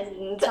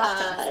 And talk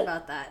to us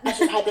about that. I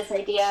just had this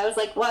idea. I was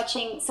like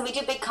watching. So we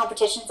do big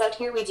competitions out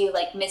here. We do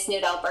like Miss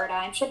Nude Alberta.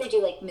 I'm sure they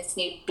do like Miss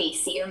Nude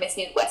BC or Miss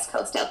Nude West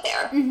Coast out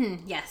there.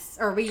 Mm-hmm. Yes,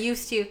 or we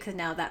used to, because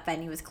now that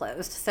venue is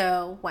closed.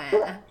 So when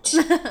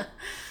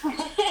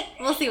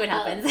we'll see what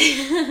happens.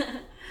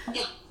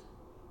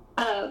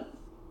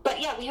 But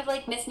yeah, we have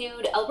like Miss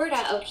Nude Alberta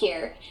out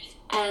here.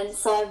 And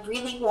so I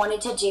really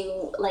wanted to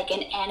do like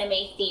an anime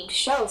themed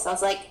show. So I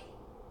was like,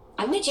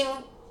 I'm gonna do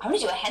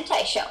a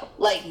hentai show.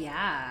 Like,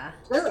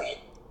 screw it.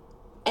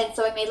 And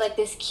so I made like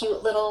this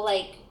cute little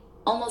like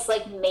almost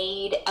like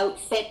maid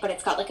outfit, but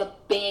it's got like a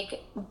big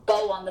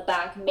bow on the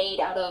back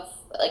made out of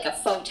like a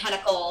faux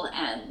tentacle,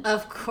 and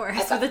of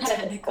course with a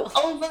tentacle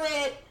over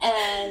it,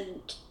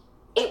 and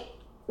it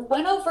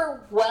went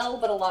over well,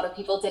 but a lot of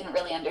people didn't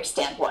really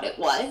understand what it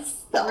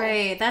was. So.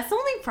 Right, that's the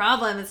only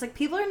problem. It's like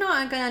people are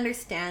not going to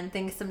understand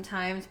things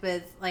sometimes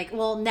with like,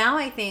 well, now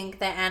I think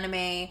that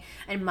anime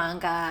and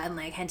manga and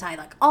like hentai,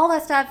 like all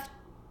that stuff,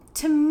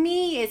 to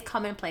me is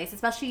commonplace,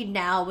 especially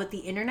now with the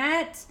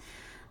internet,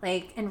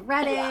 like, and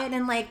Reddit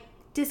and like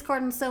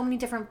Discord and so many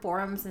different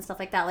forums and stuff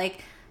like that.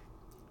 Like,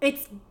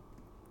 it's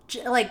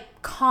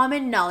like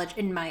common knowledge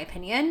in my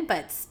opinion,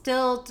 but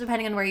still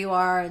depending on where you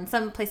are, and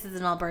some places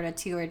in Alberta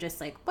too are just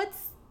like,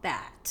 what's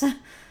that?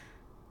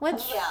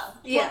 What's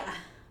I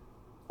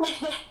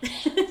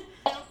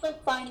also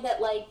find that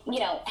like,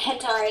 you know,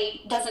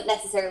 hentai doesn't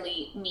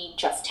necessarily mean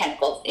just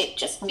tentacles. It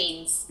just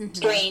means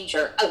strange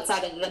or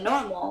outside of the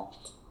normal.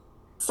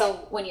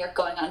 So when you're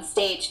going on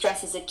stage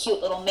dressed as a cute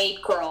little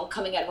maid girl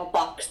coming out of a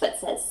box that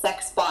says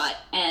sex bot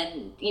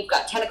and you've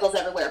got tentacles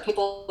everywhere,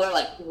 people are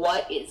like,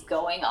 what is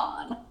going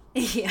on?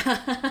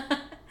 Yeah,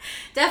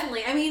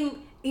 definitely. I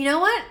mean, you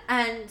know what?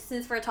 And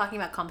since we're talking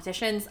about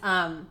competitions,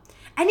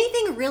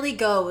 anything really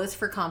goes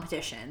for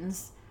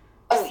competitions.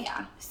 Oh,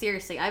 yeah.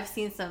 Seriously, I've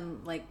seen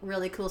some, like,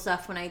 really cool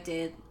stuff when I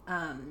did,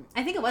 I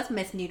think it was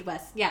Miss Nude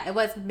West. Yeah, it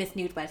was Miss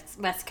Nude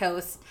West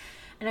Coast.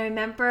 And I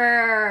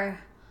remember,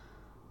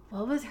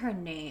 what was her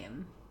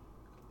name?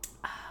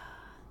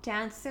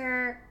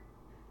 Dancer.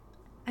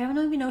 I don't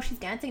even know if she's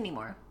dancing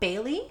anymore.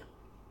 Bailey?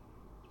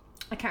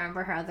 I can't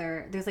remember her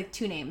other, there's like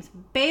two names.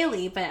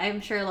 Bailey, but I'm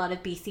sure a lot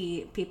of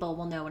BC people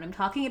will know what I'm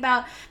talking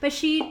about. But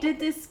she did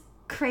this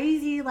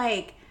crazy,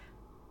 like,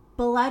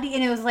 bloody,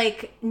 and it was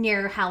like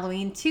near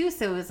Halloween too,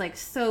 so it was like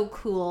so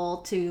cool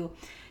to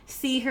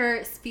see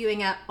her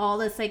spewing out all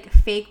this like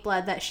fake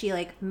blood that she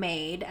like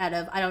made out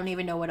of, I don't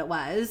even know what it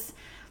was,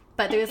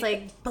 but there was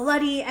like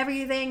bloody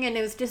everything, and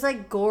it was just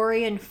like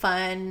gory and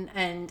fun,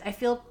 and I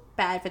feel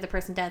bad for the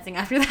person dancing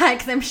after that,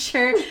 because I'm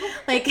sure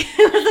like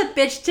it was a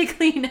bitch to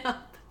clean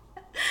up.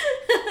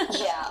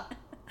 Yeah,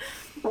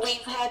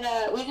 we've had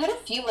a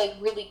few like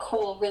really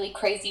cool, really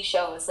crazy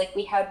shows. Like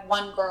we had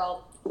one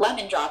girl,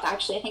 Lemon Drop.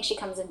 Actually, I think she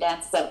comes and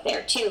dances out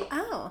there too.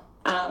 Oh.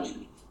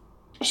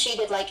 She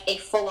did like a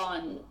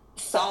full-on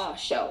Saw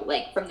show,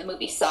 like from the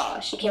movie Saw.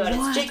 She came out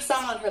as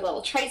Jigsaw on her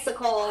little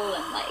tricycle,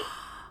 and like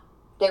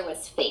there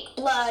was fake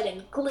blood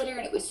and glitter,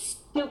 and it was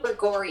super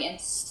gory and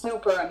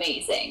super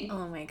amazing.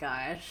 Oh my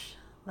gosh,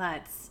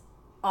 that's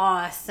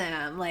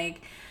awesome!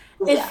 Like,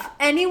 if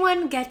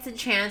anyone gets a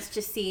chance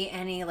to see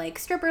any like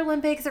stripper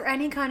Olympics or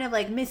any kind of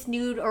like Miss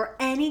Nude or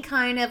any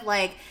kind of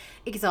like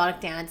exotic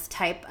dance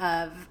type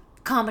of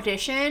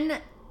competition,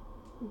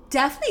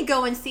 definitely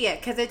go and see it,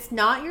 because it's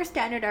not your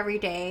standard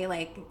everyday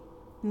like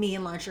me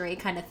in lingerie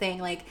kind of thing.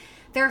 Like,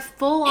 they're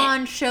full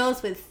on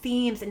shows with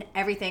themes and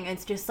everything.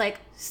 It's just like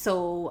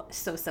so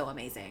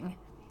amazing.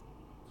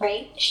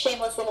 Right?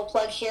 Shameless little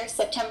plug here.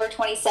 September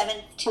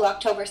 27th to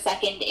October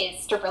 2nd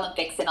is Stripper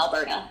Olympics in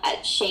Alberta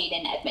at Shade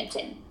in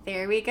Edmonton.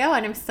 There we go.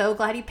 And I'm so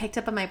glad you picked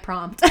up on my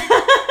prompt. That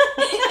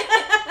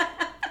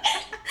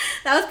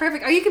was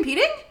perfect. Are you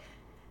competing?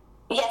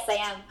 Yes, I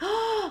am.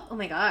 Oh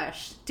my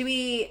gosh. Are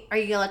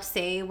you allowed to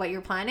say what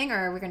you're planning, or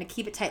are we going to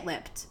keep it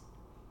tight-lipped?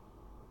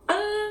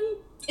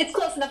 It's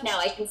close enough now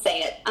I can say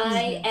it. Mm-hmm.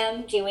 I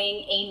am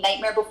doing a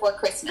Nightmare Before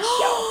Christmas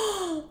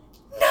show.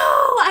 No,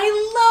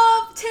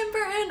 I love Tim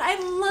Burton. I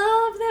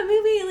love that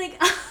movie. Like,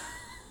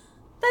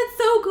 that's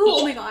so cool.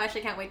 Yeah. Oh my gosh,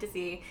 I can't wait to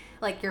see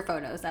like your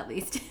photos at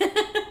least.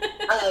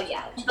 Oh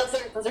yeah,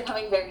 those are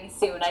coming very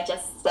soon. I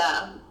just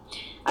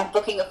I'm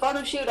booking a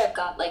photo shoot. I've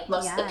got like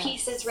most of the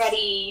pieces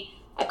ready.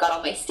 I've got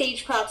all my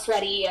stage props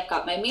ready. I've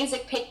got my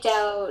music picked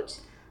out.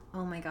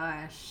 Oh my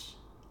gosh.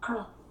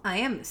 Oh. I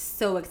am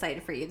so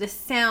excited for you. This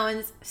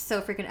sounds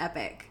so freaking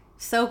epic.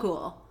 So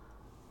cool.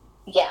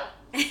 Yeah.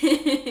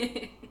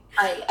 I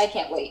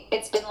can't wait.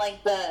 It's been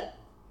like the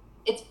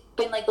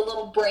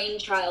little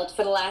brainchild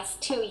for the last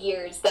 2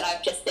 years that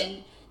I've just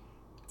been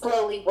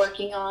slowly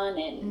working on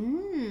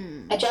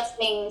and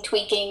adjusting,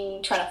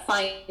 tweaking, trying to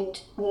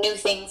find new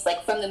things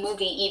like from the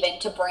movie even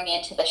to bring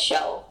into the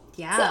show.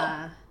 Yeah.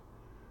 So.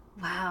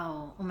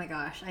 Wow. Oh my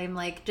gosh. I'm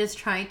like just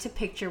trying to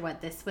picture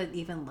what this would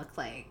even look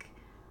like.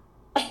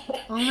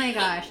 Oh my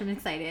gosh, I'm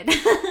excited.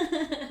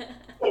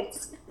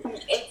 It's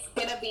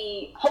gonna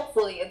be,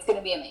 hopefully it's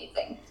gonna be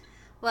amazing.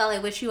 Well, I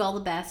wish you all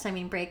the best. I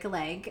mean, break a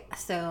leg.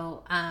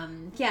 So,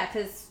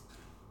 because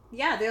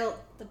by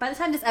the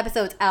time this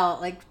episode's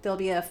out, like there'll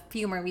be a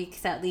few more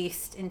weeks at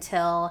least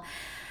until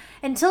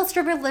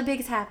Stripper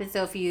Olympics happens.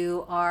 So if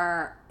you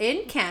are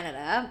in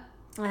Canada,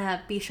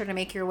 be sure to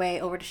make your way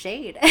over to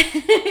Shade.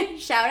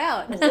 Shout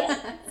out.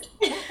 Yeah.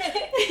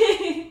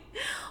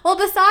 Well,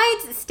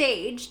 besides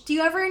stage, do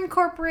you ever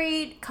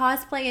incorporate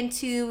cosplay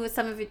into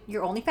some of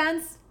your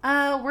OnlyFans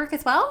work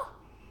as well?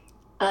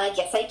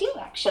 Yes, I do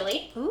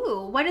actually.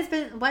 Ooh, what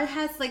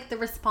has like the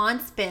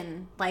response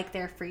been like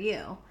there for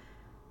you?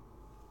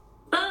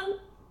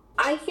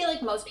 I feel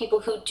like most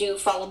people who do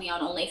follow me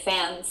on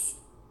OnlyFans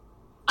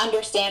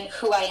understand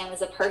who I am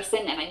as a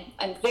person, and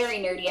I'm very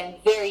nerdy, I'm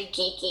very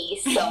geeky,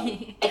 so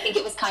I think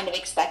it was kind of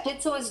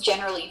expected, so it was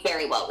generally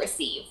very well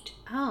received.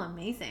 Oh,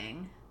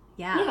 amazing.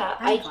 Yeah. Yeah,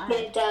 I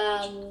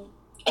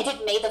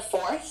did May the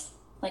 4th.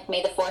 Like,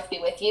 May the 4th be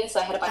with you, so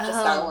I had a bunch of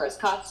Star Wars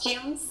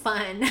costumes.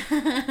 Fun. And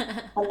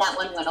that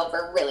one went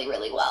over really,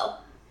 really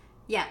well.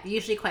 Yeah,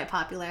 usually quite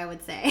popular, I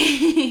would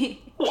say.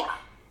 Yeah.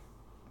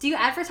 Do you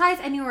advertise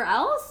anywhere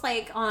else?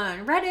 Like,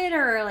 on Reddit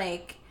or,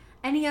 like,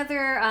 any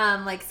other,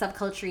 like,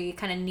 subculture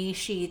kind of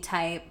niche-y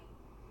type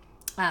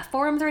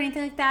forums or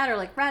anything like that? Or,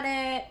 like,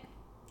 Reddit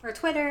or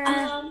Twitter?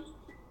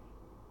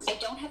 I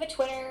don't have a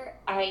Twitter.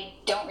 I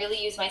don't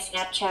really use my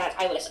Snapchat.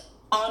 I was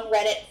on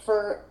Reddit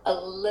for a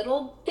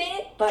little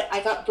bit, but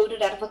I got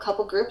booted out of a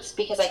couple groups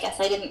because I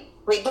guess I didn't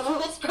read the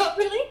rules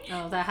properly.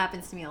 Oh, that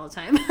happens to me all the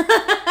time.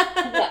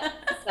 Yeah,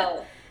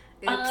 so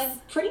I'm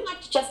pretty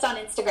much just on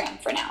Instagram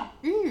for now.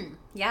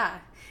 Yeah.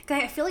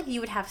 Because I feel like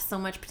you would have so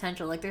much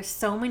potential. Like, there's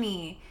so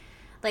many,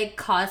 like,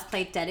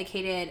 cosplay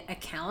dedicated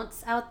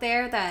accounts out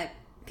there that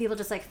people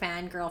just, like,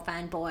 fangirl,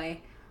 fanboy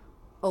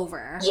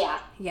over. Yeah.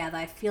 Yeah, that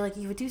I feel like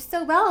you would do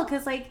so well,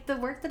 because like the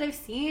work that I've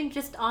seen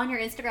just on your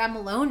Instagram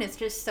alone is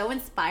just so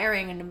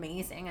inspiring and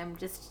amazing. I'm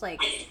just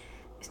like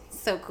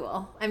so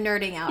cool. I'm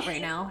nerding out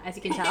right now, as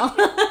you can tell.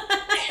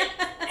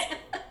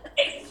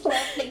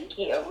 Well, thank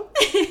you.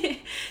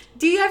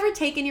 Do you ever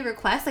take any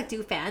requests? Like,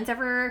 do fans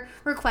ever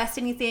request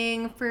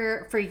anything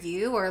for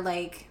you, or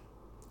like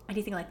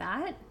anything like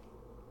that?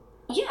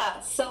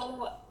 Yeah,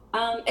 so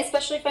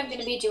especially if I'm going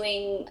to be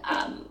doing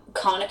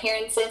con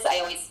appearances, I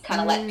always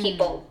kind of let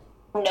people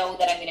know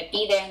that I'm going to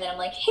be there, and then I'm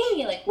like,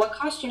 hey, like, what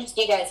costumes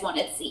do you guys want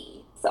to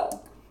see?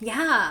 So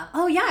yeah.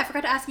 Oh yeah, I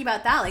forgot to ask you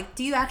about that. Like,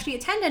 do you actually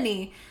attend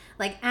any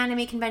like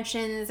anime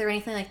conventions or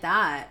anything like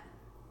that?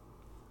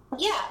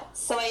 Yeah,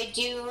 so I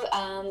do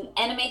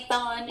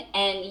Animathon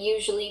and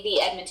usually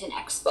the Edmonton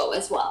Expo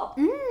as well.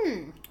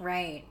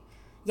 Right.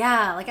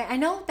 Yeah, like I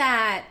know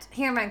that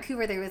here in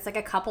Vancouver there was like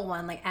a couple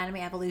one, like Anime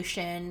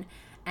Evolution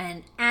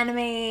and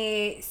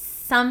anime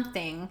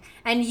something,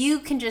 and you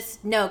can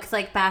just know, because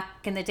like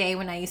back in the day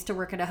when I used to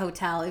work at a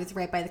hotel, it was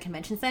right by the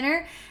convention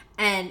center,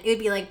 and it would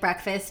be like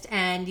breakfast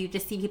and you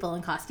just see people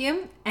in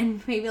costume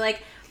and maybe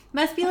like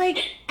must be like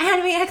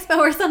Anime Expo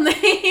or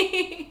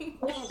something.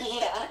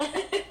 Yeah.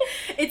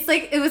 It's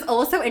like, it was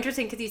always so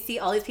interesting because you see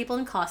all these people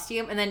in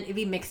costume and then it'd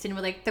be mixed in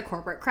with like the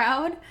corporate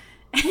crowd.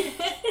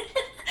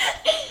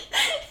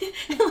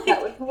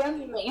 That would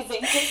be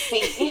amazing to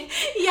see.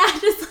 Yeah,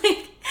 just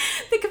like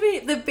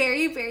the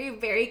very, very,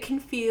 very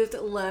confused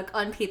look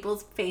on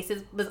people's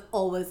faces was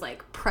always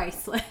like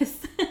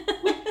priceless.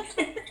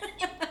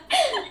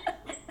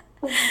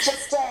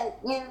 Just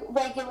your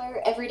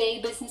regular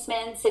everyday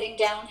businessman sitting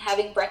down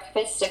having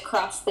breakfast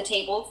across the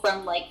table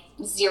from like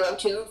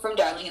 02 from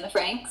Darling in the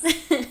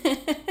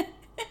Franxx.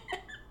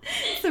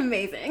 It's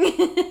amazing.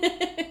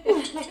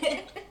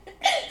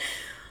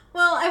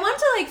 Well, I want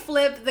to like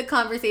flip the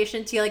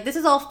conversation to like, this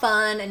is all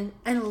fun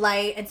and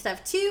light and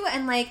stuff too.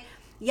 And like,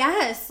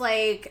 yes,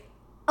 like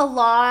a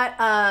lot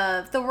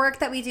of the work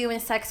that we do in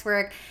sex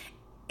work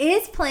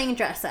is playing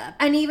dress up,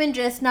 and even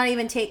just not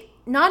even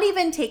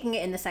taking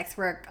it in the sex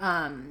work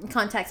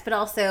context, but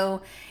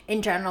also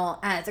in general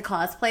as a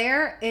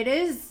cosplayer, it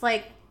is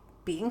like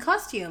being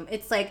costume.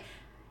 It's like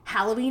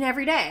Halloween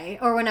every day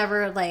or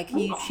whenever like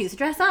you choose to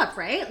dress up,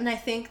 right? And I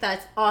think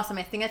that's awesome.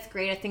 I think that's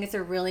great. I think it's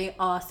a really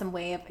awesome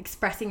way of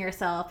expressing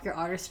yourself, your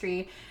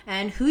artistry,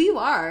 and who you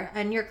are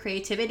and your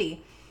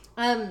creativity.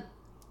 But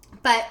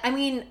I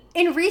mean,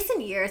 in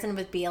recent years and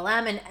with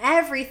BLM and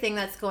everything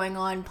that's going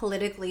on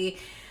politically,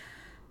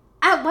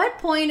 at what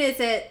point is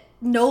it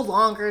no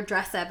longer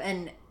dress up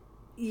and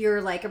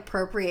you're like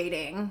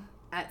appropriating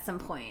at some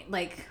point?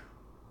 Like,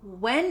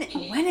 when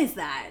is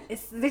that?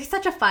 There's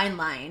such a fine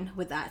line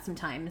with that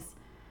sometimes.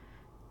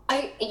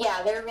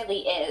 Yeah, there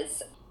really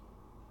is.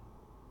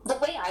 The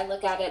way I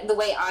look at it, the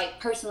way I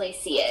personally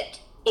see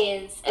it,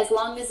 is as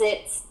long as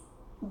it's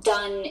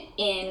done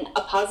in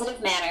a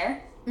positive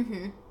manner,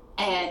 mm-hmm.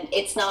 and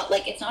it's not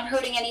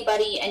hurting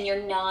anybody, and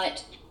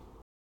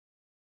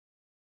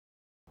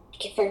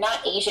if you're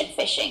not Asian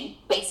fishing,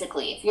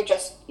 basically, if you're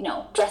just,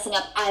 dressing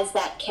up as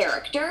that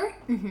character,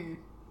 mm-hmm.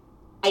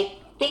 I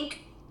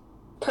think,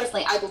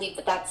 personally, I believe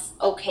that that's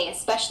okay,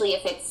 especially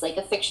if it's like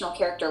a fictional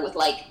character with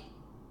like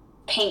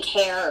pink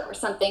hair or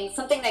something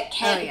that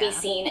can't be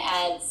seen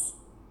as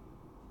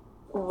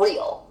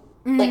real.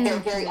 Mm-hmm. Like they're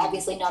very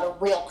obviously not a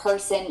real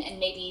person, and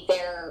maybe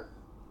they're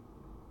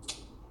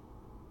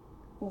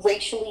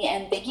racially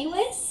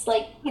ambiguous,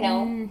 like,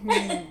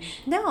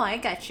 Mm-hmm. No, I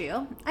got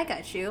you.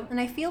 And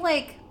I feel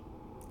like,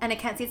 and I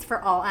can't say it's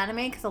for all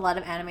anime, because a lot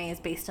of anime is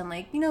based on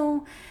like,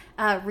 real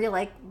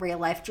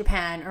life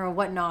Japan or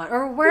whatnot,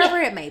 or wherever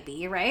it may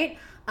be, right?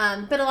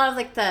 But a lot of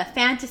like the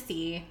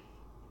fantasy,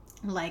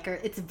 like,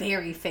 it's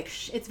very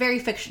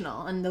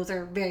fictional, and those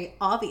are very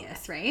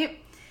obvious, right?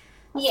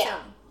 Yeah.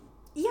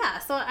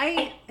 So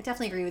I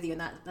definitely agree with you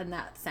in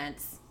that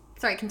sense.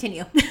 Sorry,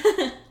 continue.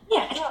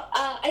 Yeah, no,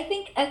 I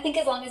think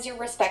as long as you're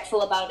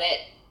respectful about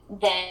it,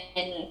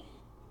 then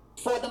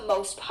for the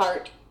most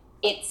part,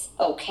 it's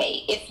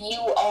okay. If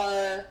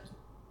you're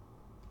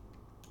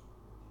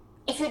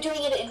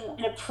doing it in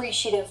an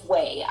appreciative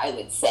way, I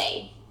would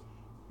say,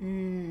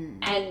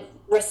 and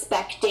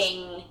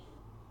respecting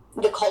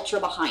the culture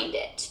behind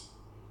it.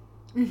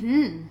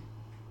 Mm-hmm.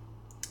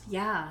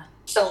 Yeah.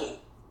 So,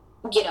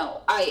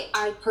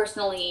 I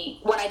personally,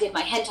 when I did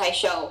my hentai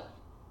show,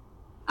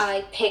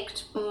 I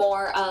picked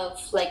more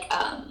of like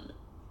a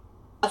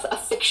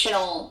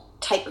fictional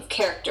type of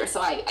character.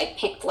 So I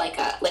picked like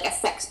a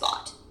sex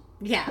bot.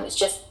 Yeah. It was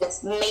just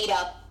this made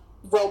up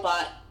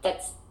robot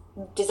that's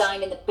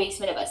designed in the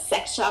basement of a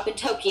sex shop in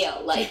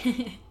Tokyo. Like,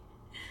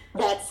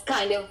 that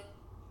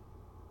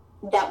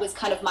was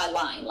kind of my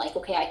line. Like,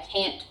 okay, I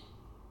can't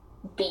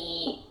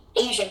be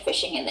Asian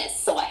fishing in this,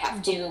 so I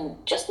have to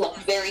just look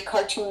very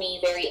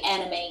cartoony, very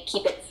anime,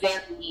 keep it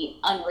very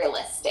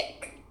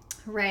unrealistic.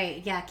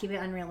 Right. Yeah, keep it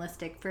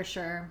unrealistic for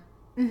sure.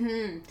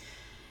 Mm-hmm.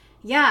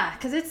 Yeah,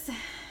 because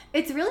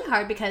it's really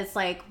hard, because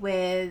like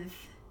with,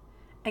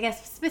 I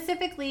guess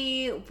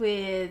specifically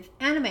with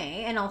anime,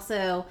 and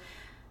also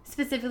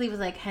specifically with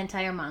like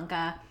hentai or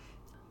manga,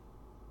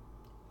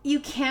 you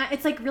can't,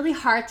 it's like really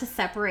hard to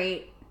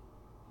separate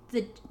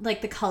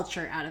the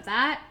culture out of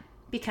that,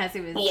 because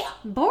it was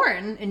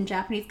born in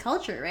Japanese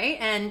culture, right?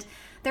 And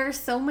there are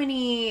so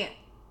many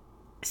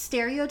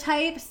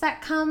stereotypes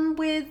that come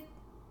with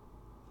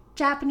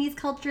Japanese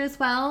culture as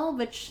well,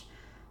 which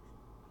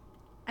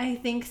I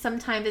think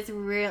sometimes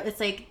it's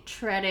like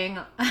treading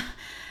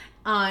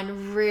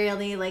on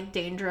really like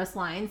dangerous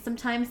lines.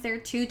 Sometimes they're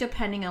too,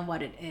 depending on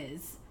what it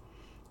is.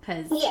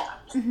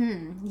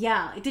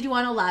 Yeah. Did you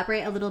want to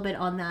elaborate a little bit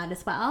on that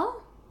as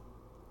well?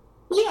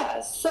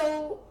 Yeah.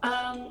 So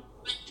I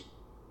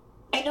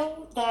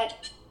know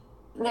that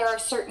there are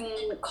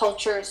certain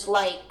cultures,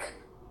 like,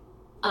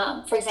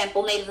 for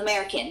example, Native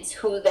Americans,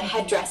 who the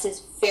headdress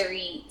is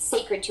very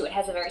sacred to. It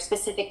has a very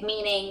specific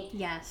meaning.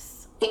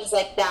 Yes. Things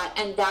like that.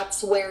 And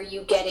that's where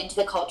you get into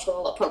the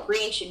cultural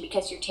appropriation,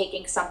 because you're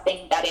taking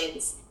something that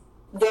is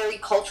very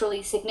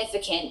culturally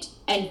significant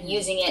and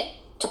using it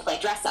to play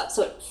dress up,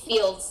 so it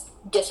feels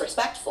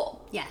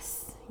disrespectful.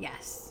 Yes,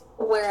 yes.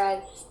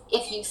 Whereas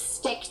if you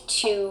stick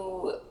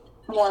to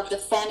more of the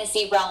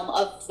fantasy realm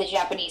of the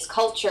Japanese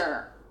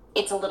culture,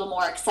 it's a little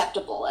more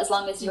acceptable, as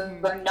long as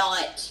you're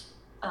not...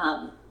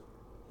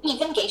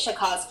 even geisha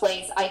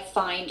cosplays, I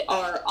find,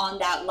 are on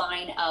that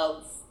line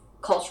of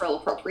cultural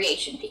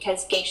appropriation,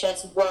 because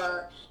geishas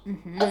were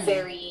a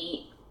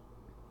very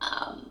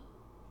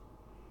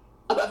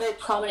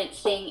prominent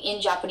thing in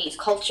Japanese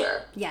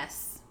culture.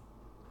 Yes.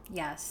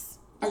 Yes.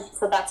 And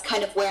so that's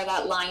kind of where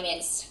that line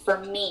is for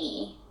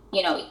me.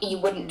 You know, you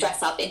wouldn't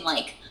dress up in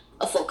like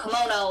a full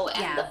kimono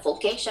and the full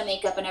geisha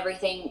makeup and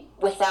everything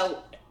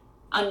without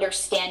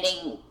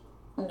understanding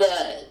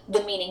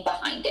the meaning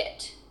behind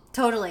it.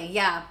 Totally,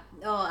 yeah.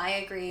 Oh, I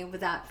agree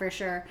with that for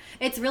sure.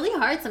 It's really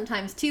hard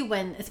sometimes too,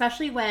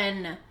 especially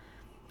when,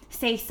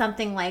 say,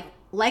 something like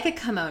a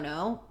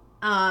kimono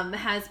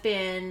has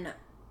been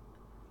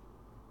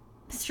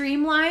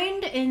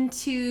streamlined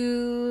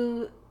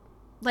into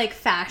like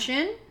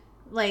fashion,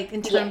 like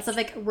in terms of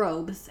like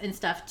robes and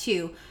stuff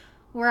too,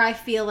 where I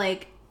feel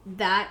like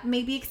that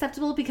may be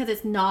acceptable because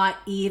it's not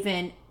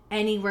even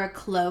anywhere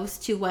close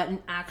to what an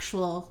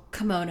actual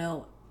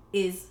kimono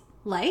is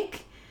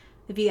like.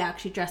 If you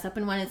actually dress up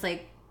in one, it's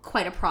like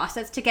quite a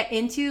process to get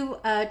into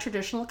a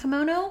traditional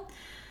kimono.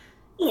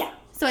 Yeah.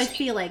 So I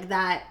feel like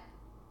that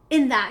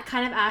in that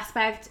kind of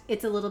aspect,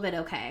 it's a little bit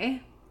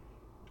okay.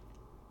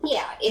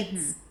 Yeah,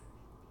 it's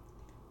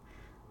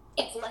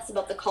less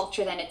about the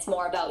culture than it's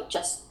more about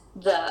just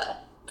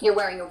you're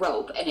wearing a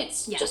robe and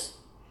it's just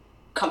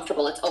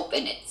comfortable, it's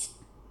open, it's...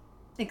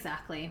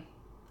 Exactly.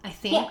 I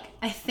think,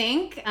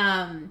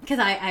 because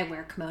I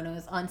wear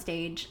kimonos on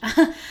stage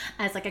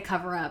as like a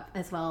cover up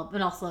as well,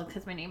 but also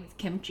because my name is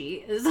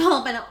Kimchi as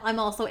well, but I'm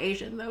also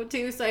Asian though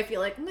too, so I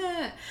feel like,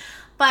 meh.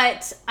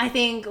 But I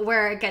think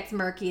where it gets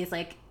murky is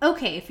like,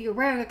 okay, if you're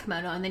wearing a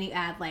kimono and then you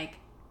add like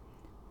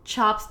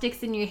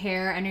chopsticks in your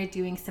hair and you're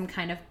doing some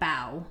kind of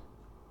bow.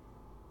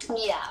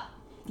 Yeah.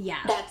 Yeah.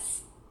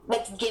 That's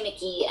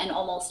gimmicky and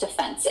almost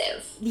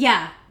offensive.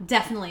 Yeah,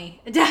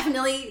 definitely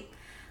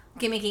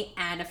gimmicky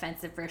and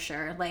offensive for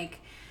sure. Like,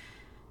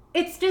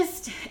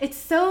 it's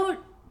so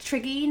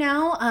tricky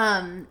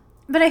now.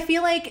 But I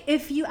feel like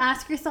if you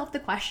ask yourself the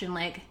question,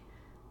 like,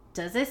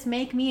 does this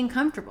make me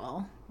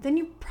uncomfortable? Then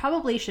you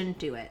probably shouldn't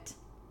do it.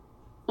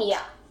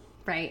 Yeah.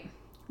 Right.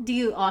 Do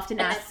you often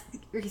ask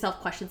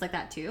yourself questions like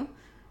that too?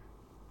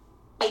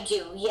 I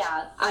do,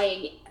 yeah.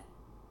 I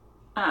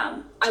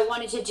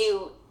wanted to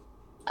do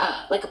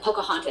like a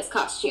Pocahontas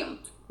costume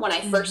when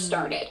I first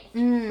started.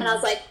 And I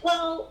was like,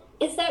 well,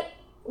 is that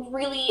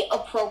really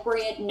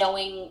appropriate,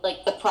 knowing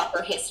like the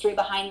proper history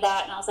behind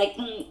that? And I was like,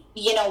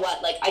 you know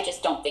what, like, I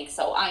just don't think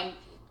so. I'm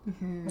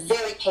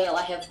very pale,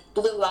 I have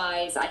blue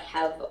eyes,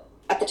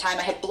 at the time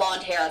I had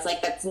blonde hair. I was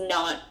like, that's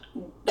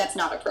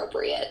not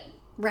appropriate.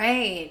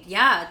 Right.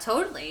 Yeah,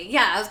 totally.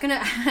 Yeah, I was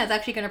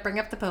actually gonna bring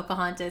up the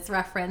Pocahontas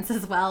reference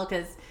as well,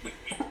 because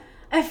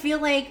I feel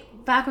like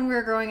back when we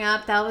were growing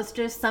up, that was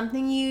just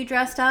something you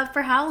dressed up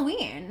for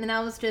Halloween, and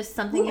that was just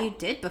something you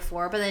did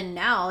before. But then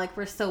now, like,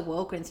 we're so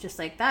woke, and it's just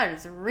like, that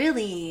is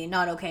really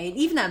not okay.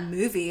 Even that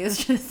movie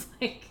is just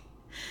like,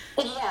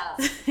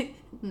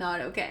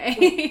 not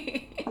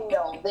okay.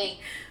 No,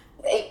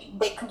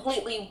 they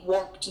completely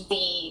warped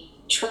the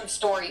true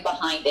story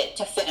behind it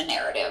to fit a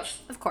narrative.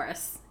 Of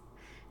course,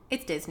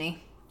 it's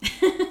Disney.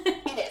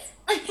 It is.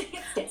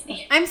 It's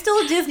Disney. I'm still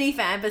a Disney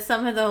fan, but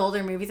some of the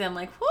older movies, I'm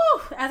like,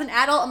 whew, as an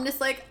adult, I'm just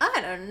like,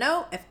 I don't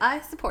know if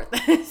I support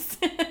this.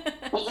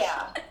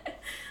 Yeah.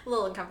 A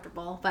little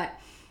uncomfortable. But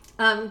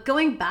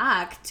going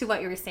back to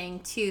what you were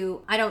saying,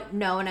 too, I don't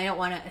know, and I don't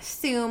want to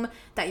assume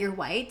that you're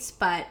white,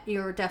 but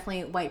you're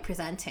definitely white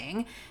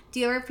presenting. Do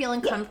you ever feel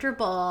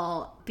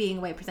uncomfortable being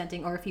white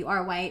presenting, or if you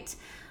are white,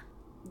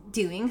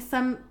 doing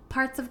some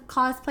parts of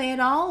cosplay at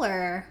all,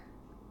 or...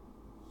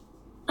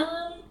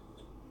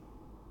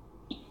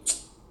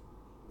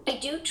 I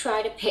do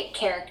try to pick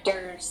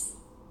characters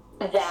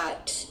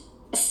that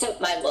suit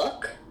my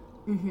look,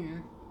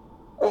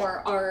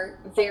 or are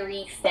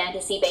very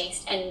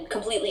fantasy-based and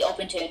completely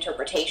open to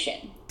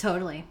interpretation.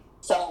 Totally.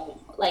 So,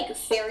 like, a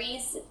fairy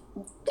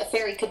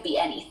could be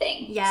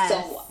anything. Yes.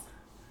 So,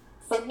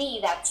 for me,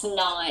 that's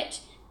not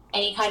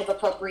any kind of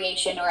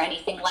appropriation or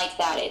anything like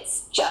that.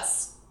 It's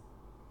just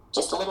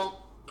a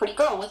little pretty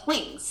girl with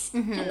wings.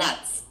 And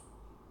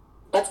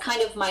that's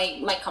kind of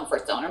my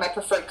comfort zone, or my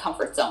preferred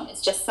comfort zone.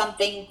 It's just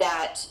something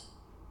that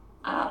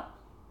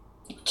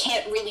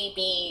can't really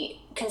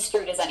be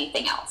construed as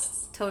anything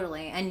else.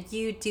 Totally. And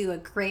you do a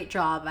great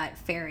job at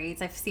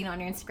fairies. I've seen on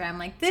your Instagram,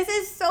 like, this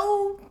is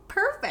so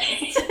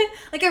perfect.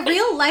 Like a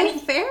real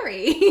life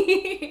fairy.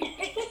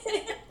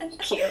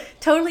 Cute.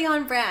 Totally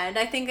on brand.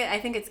 I think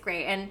it's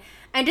great. And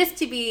just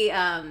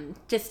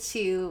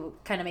to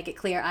kind of make it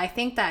clear, I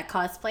think that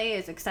cosplay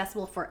is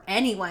accessible for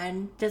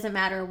anyone. Doesn't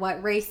matter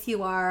what race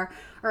you are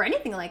or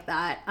anything like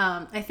that.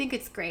 I think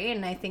it's great,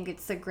 and I think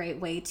it's a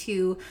great way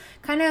to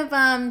kind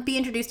of be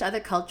introduced to other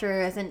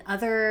cultures and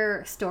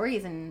other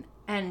stories and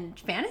and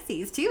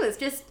fantasies too.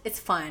 It's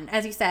fun.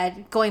 As you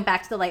said, going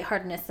back to the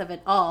lightheartedness of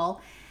it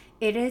all,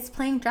 it is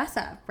playing dress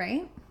up,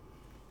 right?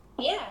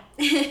 Yeah.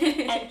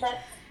 And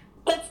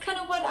that's kind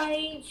of what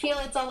I feel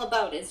it's all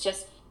about, is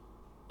just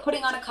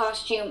putting on a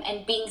costume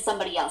and being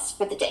somebody else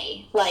for the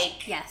day.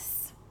 Like,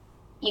 yes,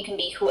 you can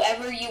be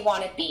whoever you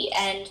want to be.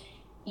 And,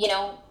 you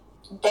know,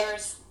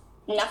 there's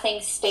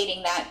nothing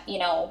stating that, you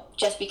know,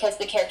 just because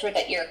the character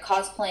that you're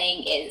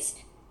cosplaying is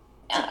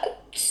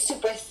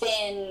super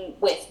thin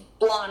with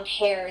blonde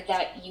hair,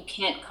 that you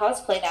can't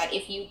cosplay that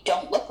if you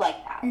don't look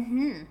like that.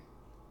 Mm-hmm.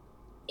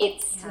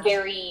 It's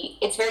very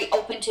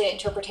open to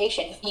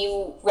interpretation. If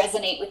you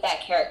resonate with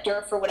that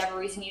character for whatever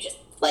reason, you just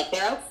like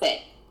their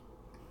outfit,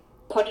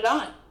 put it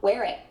on,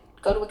 wear it,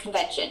 go to a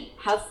convention,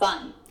 have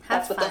fun.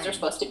 That's what those are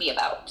supposed to be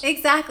about.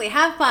 Exactly.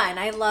 Have fun.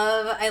 I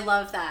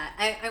love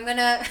that. I'm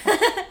gonna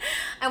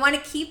I want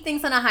to keep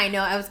things on a high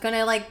note. I was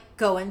gonna like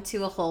go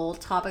into a whole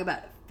topic about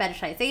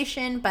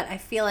fetishization, but I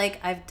feel like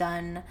I've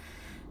done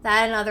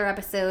that in other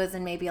episodes,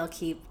 and maybe I'll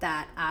keep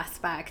that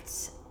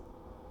aspect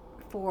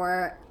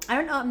for, I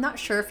don't know, I'm not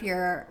sure if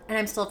you're, and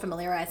I'm still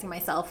familiarizing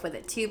myself with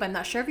it too, but I'm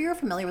not sure if you're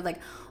familiar with like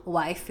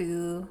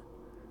waifu.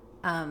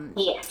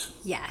 Yes.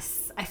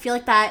 Yes. I feel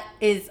like that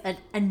is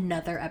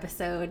another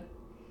episode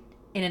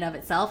in and of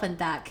itself, and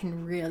that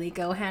can really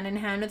go hand in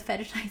hand with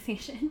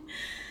fetishization.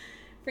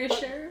 For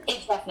sure.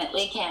 It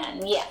definitely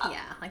can, yeah.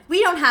 Yeah, like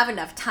we don't have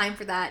enough time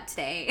for that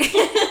today.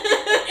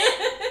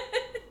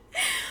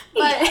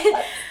 But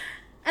Yeah.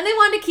 and I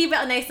wanted to keep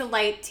it nice and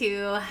light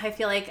too. I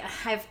feel like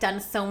I've done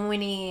so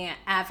many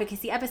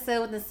advocacy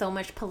episodes and so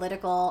much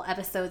political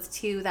episodes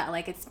too, that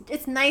like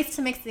it's nice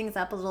to mix things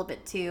up a little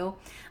bit too.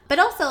 But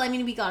also, I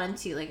mean, we got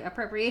into like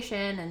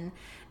appropriation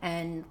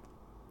and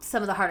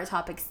some of the harder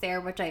topics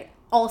there, which I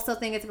also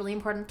think it's really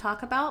important to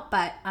talk about.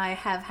 But I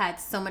have had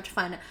so much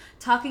fun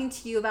talking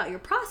to you about your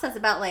process,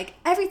 about like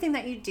everything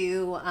that you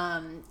do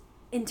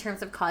in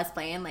terms of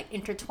cosplay, and like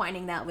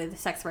intertwining that with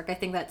sex work. I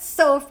think that's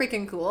so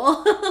freaking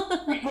cool.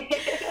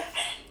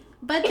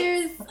 But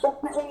there's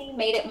definitely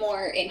made it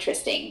more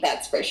interesting,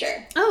 that's for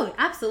sure. Oh,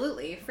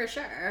 absolutely, for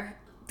sure.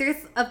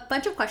 There's a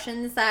bunch of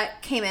questions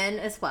that came in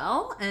as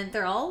well, and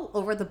they're all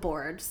over the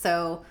board.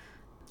 So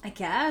I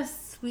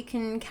guess we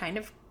can kind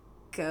of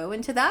go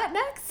into that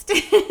next.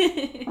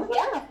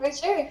 Yeah, for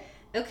sure.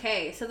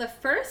 Okay, so the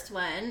first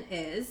one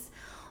is,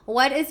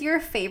 what is your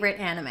favorite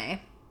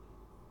anime?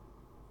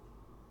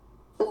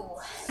 Ooh.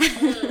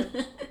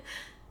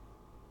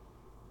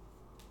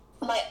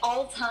 My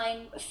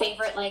all-time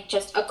favorite, like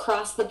just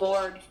across the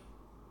board,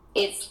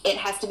 it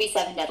has to be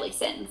Seven Deadly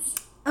Sins.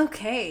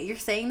 Okay, you're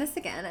saying this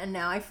again, and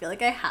now I feel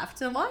like I have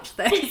to watch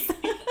this.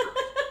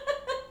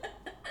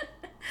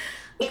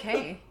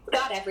 Okay. It's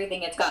got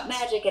everything. It's got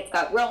magic, it's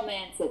got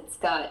romance, it's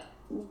got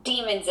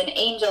demons and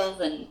angels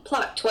and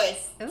plot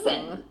twists. Ooh.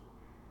 And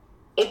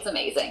it's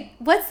amazing.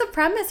 What's the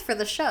premise for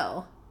the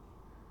show?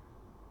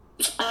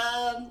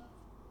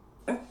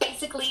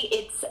 Basically,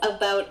 it's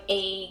about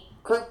a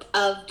group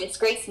of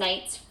disgraced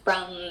knights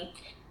from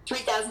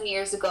 3,000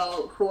 years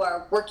ago who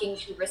are working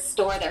to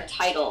restore their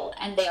title,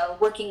 and they are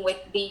working with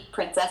the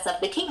princess of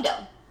the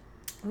kingdom.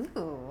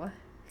 Ooh,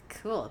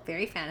 cool.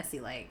 Very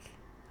fantasy-like.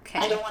 Okay.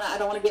 I don't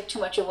want to give too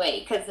much away,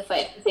 because if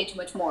I say too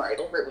much more,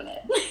 it'll ruin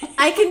it.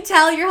 I can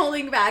tell you're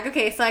holding back.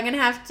 Okay, so I'm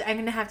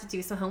gonna have to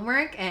do some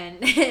homework and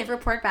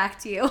report back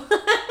to you.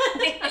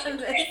 I'm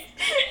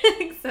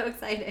so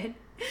excited.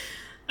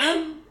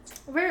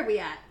 Where are we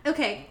at?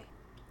 Okay,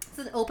 it's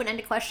an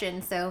open-ended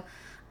question. So,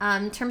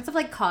 in terms of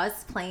like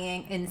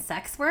cosplaying in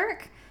sex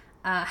work,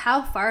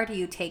 how far do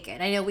you take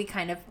it? I know we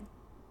kind of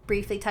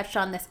briefly touched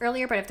on this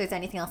earlier, but if there's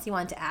anything else you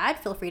wanted to add,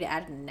 feel free to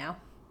add it in now.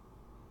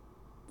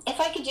 If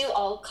I could do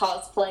all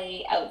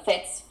cosplay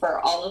outfits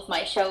for all of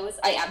my shows,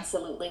 I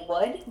absolutely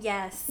would.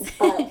 Yes.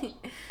 But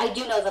I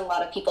do know that a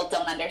lot of people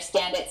don't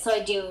understand it, so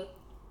I do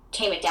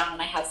tame it down,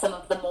 and I have some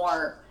of the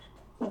more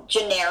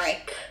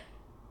generic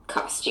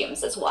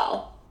costumes as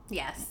well.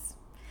 Yes.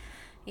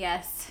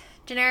 Yes.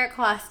 Generic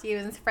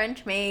costumes,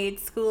 French maid,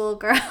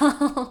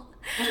 schoolgirl.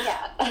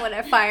 Yeah. What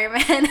a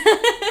fireman.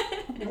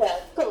 The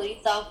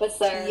police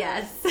officer.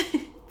 Yes.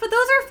 But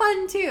those are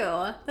fun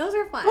too. Those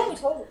are fun. Oh,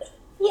 totally.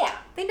 Yeah.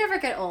 They never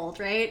get old,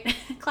 right?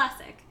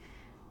 Classic.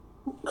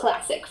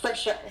 Classic, for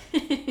sure.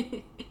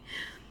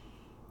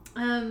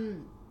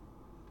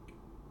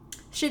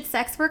 Should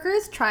sex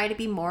workers try to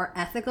be more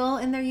ethical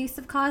in their use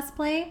of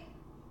cosplay?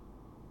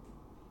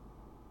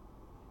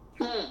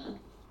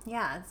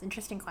 Yeah, it's an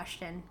interesting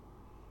question.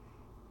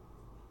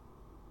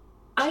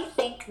 I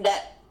think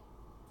that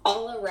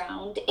all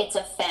around it's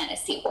a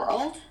fantasy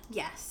world.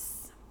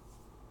 Yes.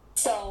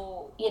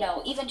 So, you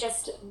know, even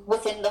just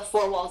within the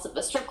four walls of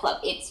a strip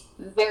club, it's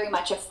very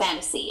much a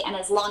fantasy. And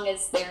as long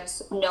as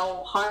there's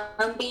no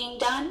harm being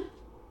done,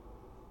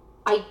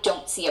 I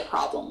don't see a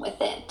problem with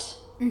it.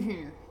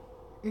 Mm-hmm.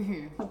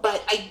 Mm-hmm.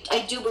 But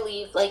I do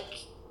believe,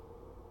 like,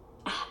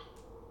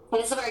 and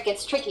this is where it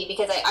gets tricky,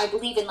 because I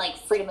believe in, like,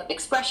 freedom of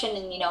expression,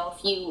 and, you know,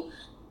 if you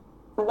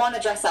want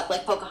to dress up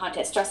like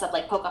Pocahontas, dress up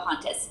like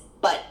Pocahontas.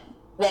 But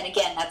then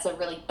again, that's a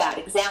really bad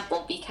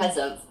example because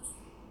of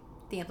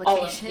The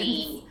all of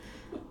implications.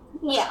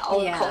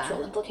 the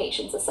cultural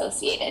implications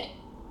associated.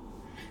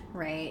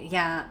 Right.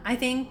 Yeah. I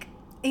think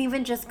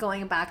even just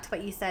going back to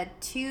what you said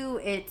too,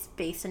 it's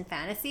based in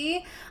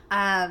fantasy.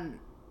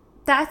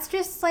 That's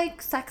just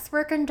like sex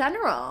work in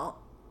general.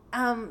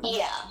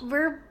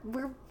 We're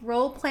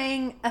role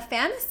playing a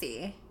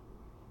fantasy.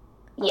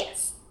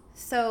 Yes.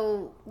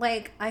 So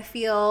like I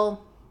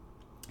feel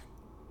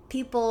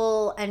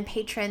people and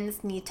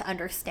patrons need to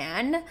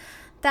understand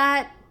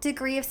that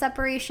degree of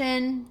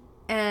separation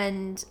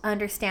and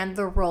understand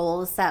the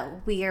roles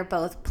that we are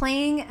both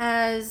playing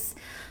as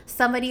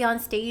somebody on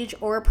stage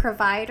or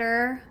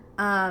provider,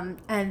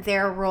 and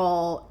their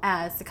role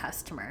as the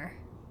customer.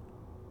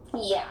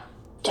 Yeah,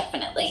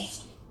 definitely.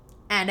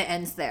 And it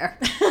ends there.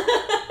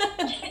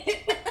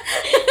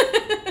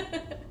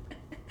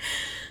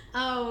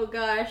 Oh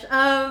gosh.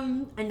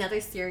 Another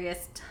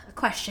serious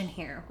question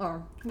here,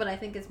 or what I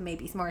think is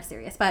maybe more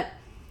serious, but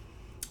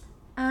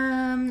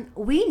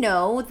we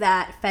know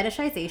that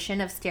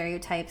fetishization of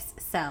stereotypes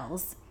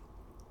sells,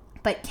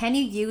 but can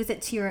you use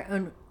it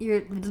to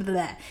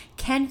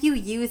can you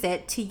use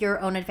it to your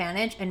own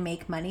advantage and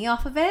make money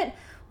off of it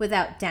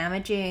without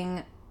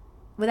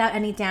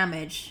any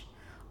damage?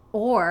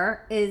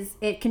 Or is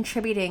it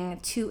contributing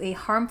to a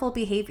harmful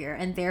behavior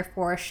and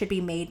therefore should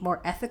be made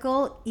more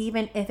ethical,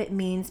 even if it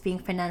means being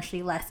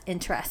financially less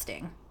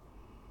interesting?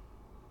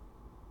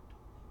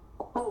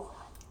 Ooh.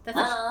 That's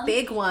a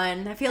big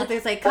one. I feel like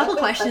there's like a couple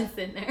questions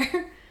in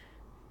there.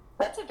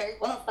 That's a very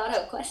well thought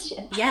out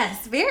question.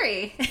 Yes,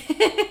 very.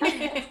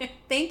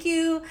 Thank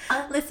you,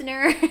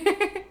 listener.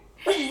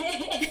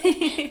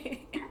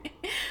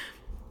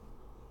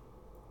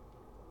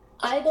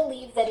 I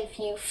believe that if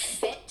you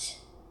fit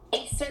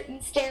a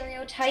certain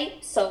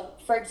stereotype, so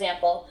for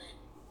example,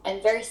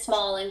 I'm very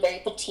small and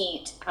very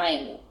petite,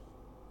 I'm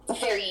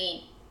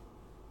very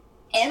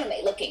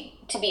anime looking,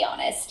 to be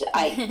honest.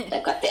 I've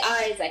got the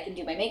eyes, I can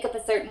do my makeup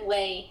a certain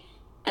way,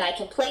 and I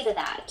can play to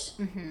that.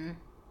 Mm-hmm.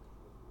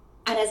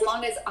 And as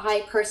long as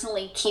I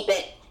personally keep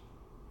it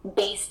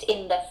based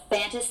in the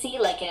fantasy,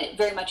 like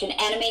very much an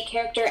anime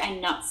character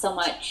and not so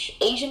much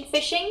Asian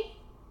fishing,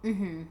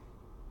 mm-hmm.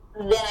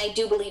 then I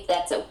do believe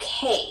that's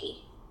okay.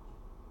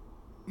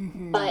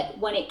 Mm-hmm. But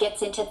when it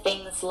gets into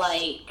things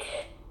like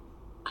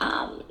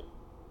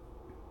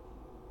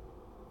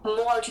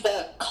more to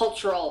the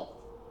cultural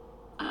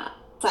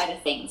side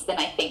of things, then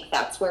I think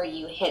that's where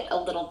you hit a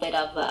little bit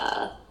of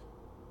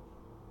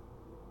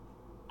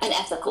an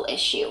ethical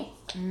issue.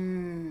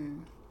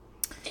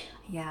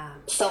 Yeah.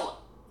 So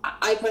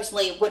I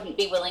personally wouldn't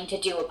be willing to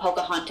do a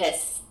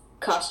Pocahontas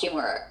costume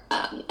or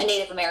a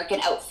Native American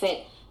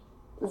outfit,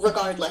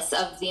 regardless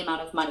of the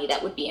amount of money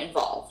that would be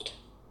involved.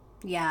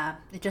 Yeah,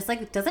 it just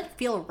like doesn't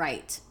feel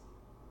right.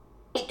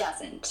 It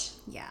doesn't.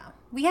 Yeah,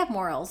 we have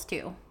morals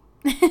too.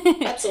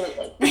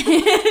 Absolutely.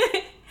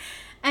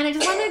 And I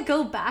just want to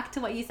go back to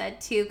what you said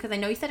too, because I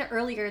know you said it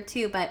earlier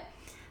too, but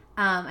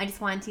I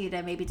just wanted you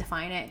to maybe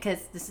define it, because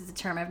this is a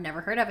term I've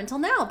never heard of until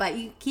now. But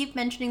you keep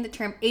mentioning the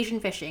term Asian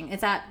fishing.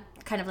 Is that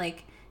kind of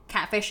like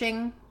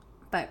catfishing,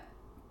 but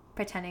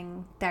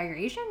pretending that you're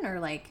Asian, or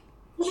like?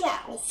 Yeah.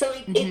 So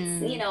it's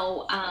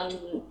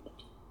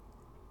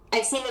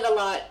I've seen it a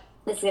lot.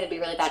 This is going to be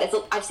really bad.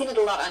 I've seen it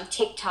a lot on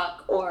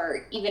TikTok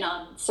or even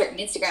on certain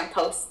Instagram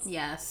posts.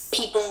 Yes.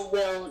 People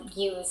will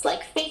use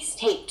like face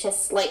tape to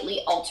slightly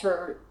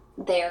alter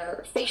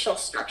their facial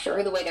structure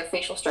or the way their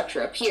facial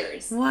structure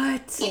appears.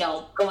 What?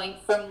 Going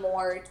from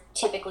more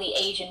typically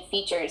Asian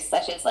features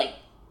such as like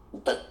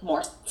the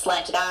more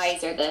slanted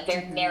eyes or the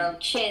very narrow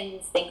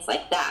chins, things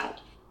like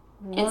that.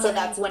 What? And so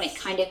that's when it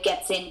kind of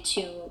gets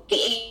into the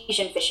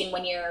Asian fishing,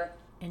 when you're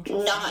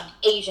not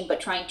Asian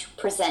but trying to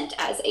present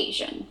as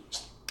Asian.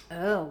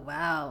 Oh,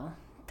 wow.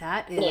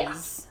 That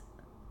is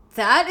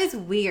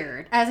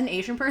weird. As an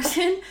Asian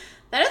person,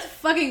 that is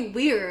fucking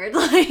weird.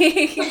 Like,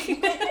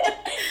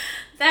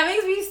 that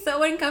makes me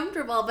so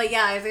uncomfortable. But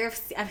yeah,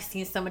 I've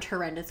seen so much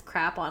horrendous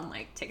crap on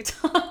like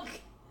TikTok.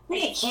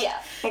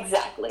 Yeah,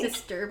 exactly.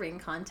 Disturbing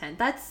content.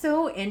 That's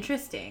so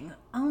interesting.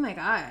 Oh my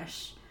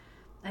gosh.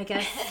 I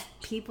guess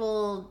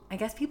people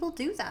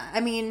do that. I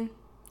mean,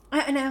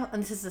 I know,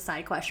 and this is a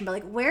side question, but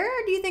like, where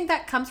do you think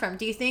that comes from?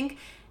 Do you think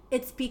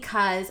it's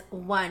because,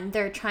 one,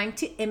 they're trying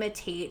to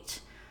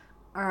imitate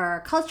our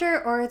culture,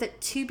 or is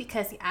it two,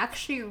 because they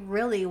actually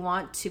really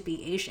want to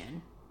be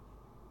Asian?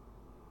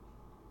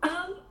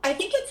 I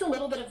think it's a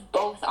little bit of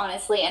both,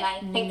 honestly, and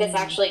I think this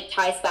actually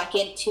ties back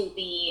into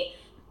the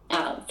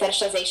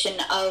fetishization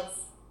of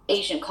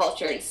Asian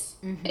cultures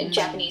and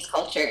Japanese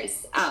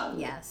cultures.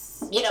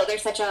 Yes.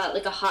 There's such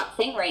a hot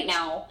thing right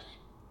now.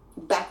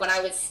 Back when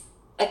I was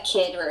a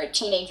kid or a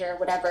teenager or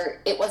whatever,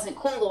 it wasn't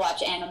cool to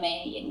watch anime,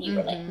 and you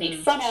were like made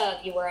fun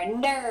of, you were a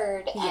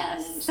nerd.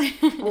 Yes.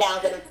 And now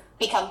that it's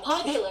become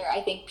popular,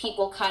 I think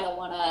people kind of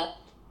want to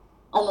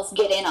almost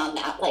get in on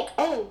that, like,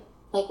 oh,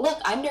 like, look,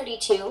 I'm nerdy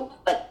too,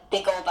 but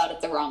they go about it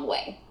the wrong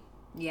way.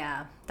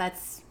 Yeah,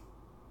 that's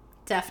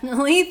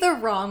definitely the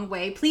wrong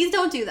way. Please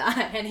don't do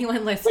that,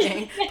 anyone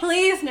listening.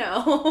 Please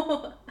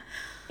no.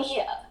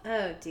 Yeah.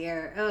 Oh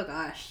dear. Oh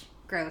gosh.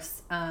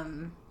 gross.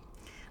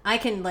 I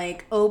can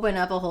like open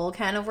up a whole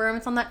can of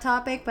worms on that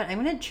topic, but I'm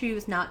gonna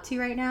choose not to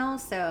right now.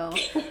 So,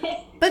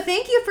 but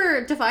thank you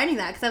for defining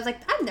that, because I was like,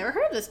 I've never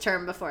heard of this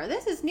term before.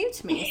 This is new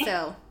to me.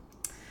 So,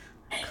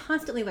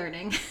 constantly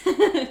learning.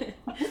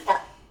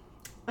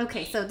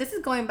 Okay, so this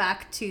is going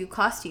back to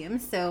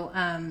costumes. So,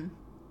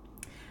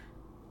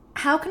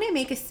 how can I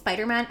make a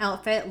Spider-Man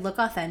outfit look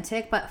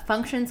authentic but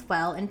functions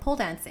well in pole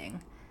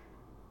dancing?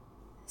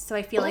 So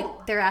I feel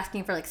like they're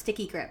asking for like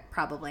sticky grip,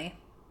 probably.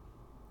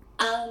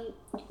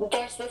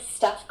 There's this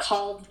stuff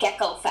called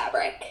gecko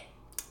fabric.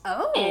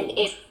 Oh. And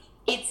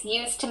it's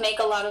used to make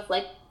a lot of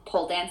like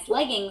pole dance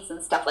leggings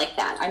and stuff like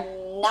that.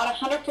 I'm not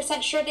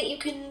 100% sure that you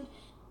can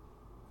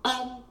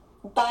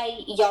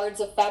buy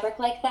yards of fabric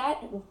like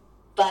that,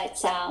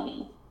 but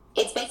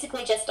it's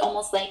basically just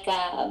almost like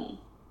the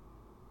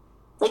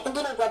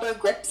little rubber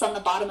grips on the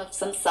bottom of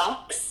some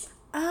socks.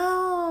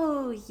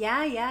 Oh,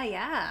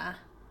 yeah.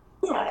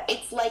 Yeah,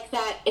 it's like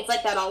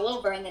that all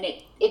over, and then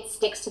it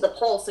sticks to the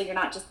pole, so you're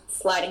not just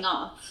sliding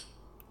off.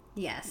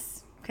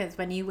 Yes, because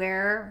when you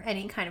wear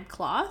any kind of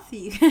cloth,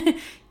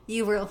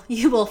 you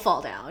will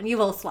fall down. You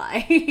will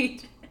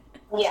slide.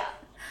 Yeah,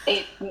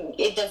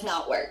 it does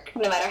not work,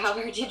 no matter how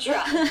hard you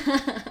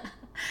try.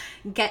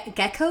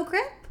 Gecko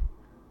grip?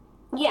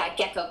 Yeah,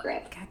 gecko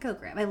grip. Gecko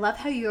grip. I love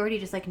how you already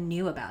just like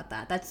knew about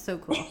that. That's so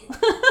cool.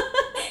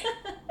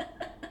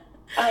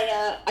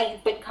 I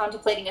have been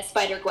contemplating a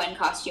Spider-Gwen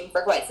costume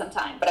for quite some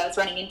time, but I was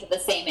running into the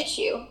same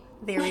issue.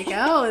 There we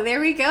go.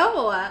 There we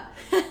go.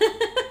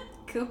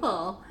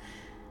 Cool.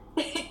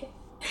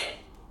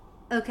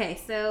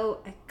 Okay, so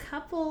a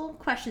couple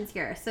questions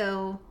here.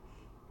 So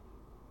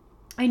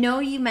I know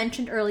you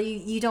mentioned earlier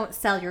you don't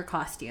sell your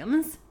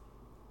costumes.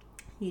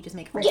 You just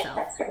make it for yourself.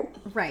 Yeah, that's right.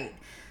 Right.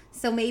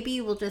 So maybe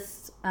we'll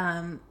just...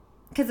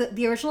 because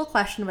the original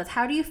question was,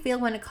 how do you feel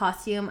when a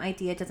costume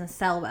idea doesn't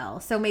sell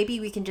well? So maybe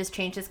we can just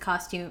change this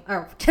question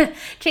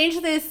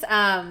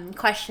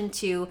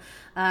to,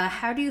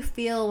 how do you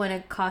feel when a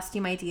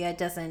costume idea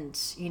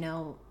doesn't,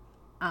 the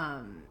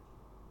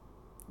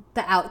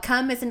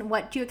outcome isn't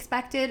what you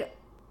expected?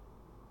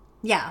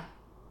 Yeah.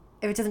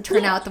 If it doesn't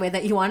turn out the way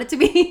that you want it to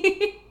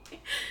be.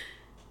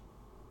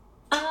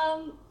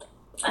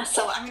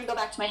 So I'm going to go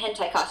back to my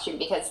hentai costume,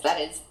 because that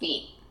is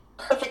the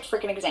perfect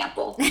freaking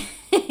example.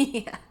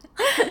 Yeah.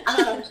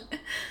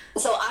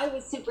 So I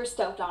was super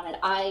stoked on it.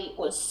 I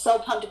was so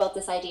pumped about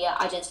this idea.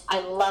 I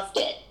loved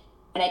it.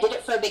 And I did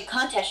it for a big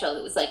contest show.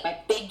 It was like my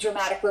big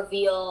dramatic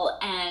reveal,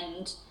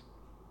 and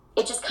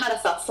it just kind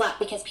of fell flat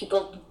because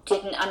people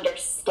didn't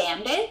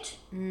understand it.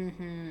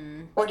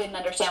 Mm-hmm. Or didn't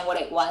understand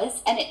what it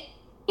was. And it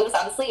was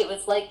honestly, it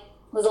was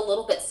a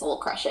little bit soul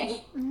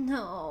crushing.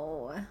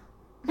 No.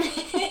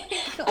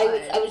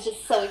 I was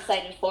just so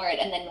excited for it.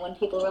 And then when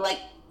people were like,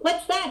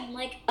 "What's that?" I'm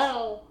like,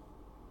 "Oh,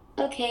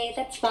 okay,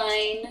 that's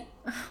fine."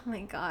 Oh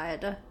my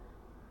god.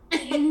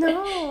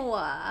 No.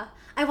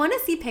 I want to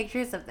see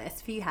pictures of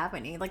this if you have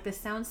any. Like, this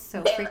sounds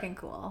so freaking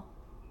cool.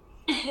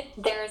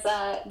 There's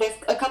a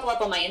couple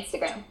up on my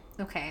Instagram.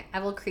 Okay, I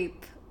will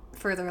creep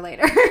further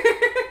later.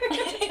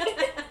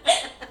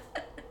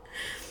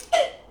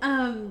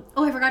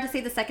 Oh, I forgot to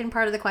say the second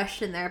part of the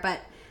question there,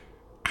 but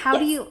how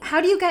do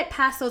you get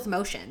past those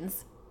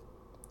emotions?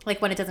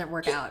 Like when it doesn't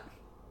work out?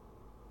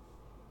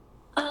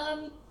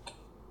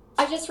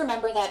 I just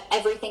remember that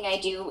everything I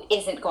do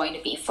isn't going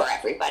to be for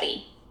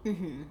everybody.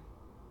 Mm-hmm.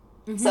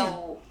 Mm-hmm.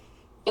 So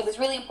it was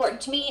really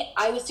important to me.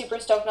 I was super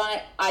stoked on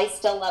it. I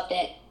still loved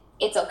it.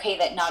 It's okay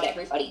that not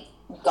everybody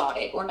got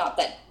it, or not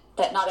that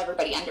not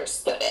everybody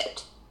understood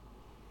it.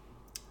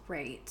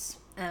 Right.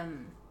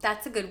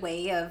 That's a good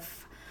way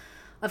of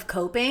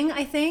coping,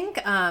 I think.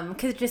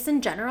 Because just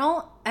in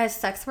general, as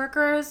sex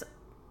workers,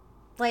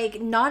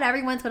 like, not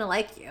everyone's going to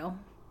like you.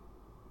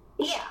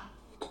 Yeah.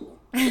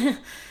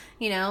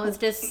 It's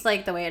just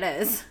like the way it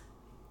is.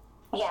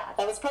 Yeah,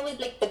 that was probably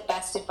like the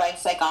best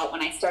advice I got when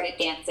I started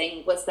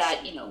dancing, was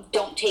that,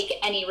 don't take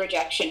any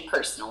rejection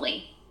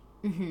personally.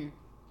 Mm-hmm.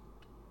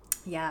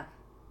 Yeah.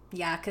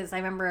 Yeah, because I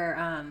remember,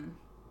 I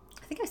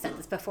think I've said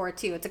this before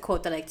too. It's a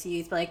quote that I like to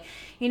use, but like,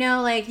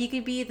 you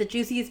could be the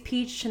juiciest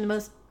peach and the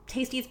most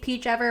tastiest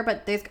peach ever,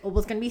 but there's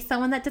always going to be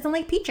someone that doesn't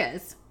like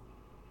peaches.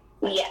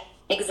 Yeah,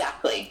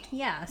 exactly.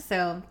 Yeah,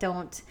 so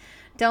don't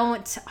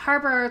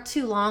harbor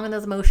too long on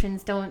those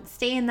emotions. Don't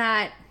stay in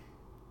that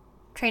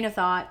train of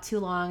thought too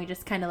long. You're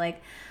just kind of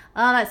like,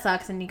 oh, that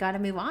sucks, and you got to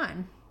move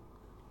on.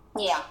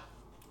 Yeah.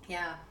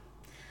 Yeah.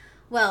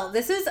 Well,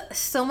 this is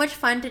so much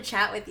fun to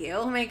chat with you.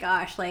 Oh my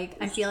gosh, like,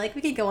 I feel like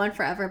we could go on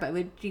forever, but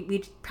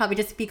we'd probably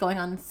just be going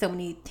on so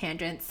many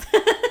tangents.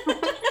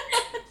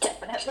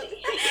 Definitely.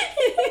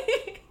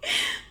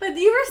 But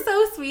you were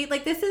so sweet.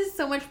 Like, this is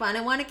so much fun.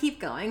 I want to keep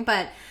going,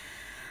 but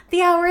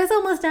the hour is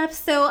almost up,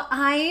 so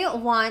I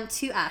want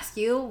to ask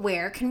you,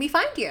 where can we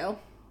find you?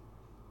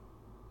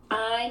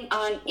 I'm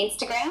on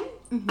Instagram,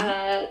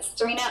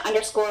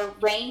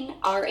 Serena_Raine,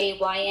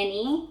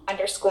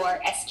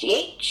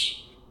 RAYNE_SGH.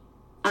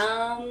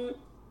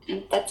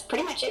 That's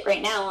pretty much it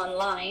right now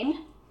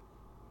online.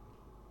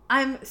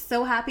 I'm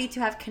so happy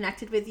to have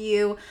connected with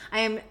you.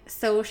 I am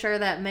so sure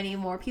that many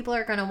more people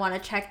are going to want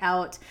to check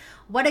out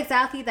what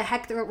exactly the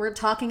heck we're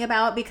talking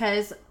about,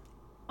 because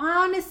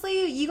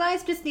honestly, you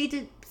guys just need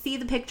to see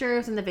the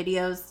pictures and the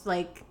videos.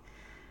 Like,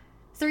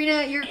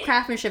 Serena, your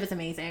craftsmanship is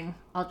amazing.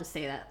 I'll just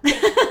say that.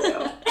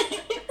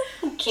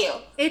 Thank you.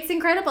 It's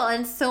incredible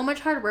and so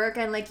much hard work,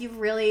 and like you've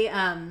really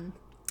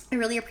I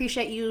really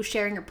appreciate you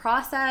sharing your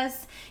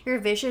process, your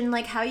vision,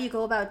 like how you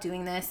go about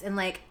doing this, and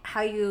like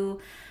how you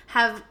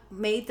have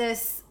made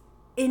this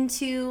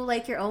into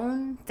like your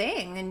own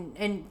thing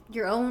and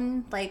your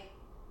own, like,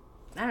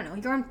 I don't know,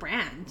 your own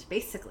brand,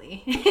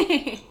 basically.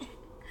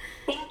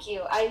 Thank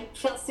you. I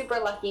feel super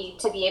lucky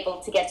to be able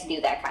to get to do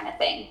that kind of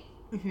thing.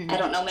 Mm-hmm. I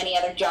don't know many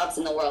other jobs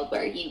in the world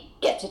where you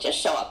get to just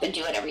show up and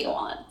do whatever you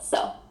want.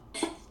 So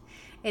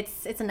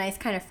it's a nice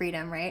kind of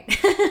freedom, right?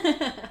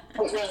 It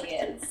really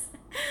is.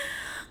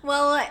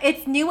 Well,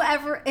 it's new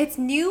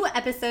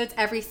episodes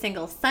every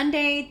single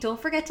Sunday. Don't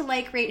forget to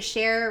like, rate,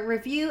 share,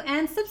 review,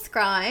 and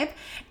subscribe.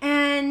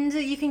 And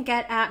you can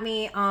get at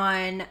me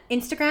on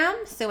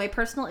Instagram. So my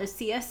personal is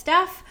Sia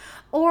Steph.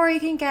 Or you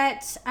can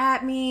get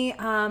at me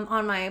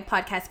on my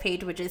podcast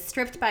page, which is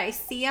Stripped by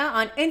Sia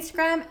on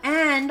Instagram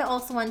and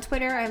also on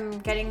Twitter. I'm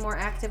getting more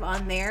active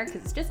on there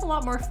because it's just a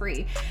lot more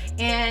free.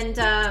 And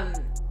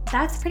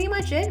that's pretty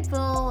much it.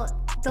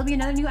 There'll be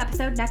another new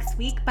episode next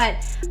week.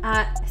 But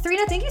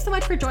Serena, thank you so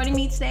much for joining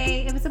me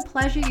today. It was a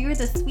pleasure. You're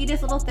the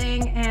sweetest little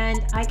thing,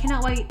 and I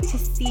cannot wait to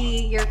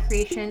see your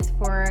creations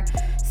for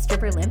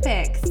Stripper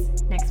Olympics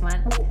next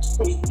month.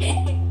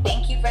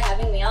 Thank you for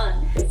having me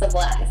on. It's a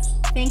blast.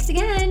 Thanks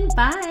again.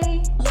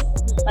 Bye.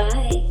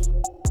 Bye.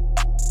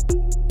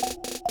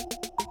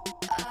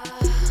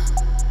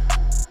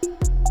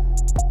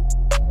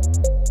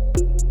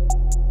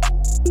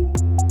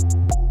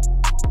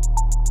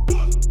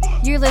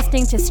 You're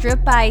listening to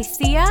Strip by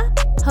Sia,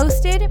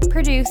 hosted,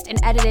 produced, and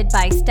edited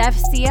by Steph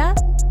Sia,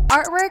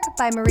 artwork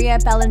by Maria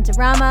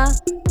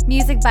Bellandarama,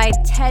 music by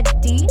Ted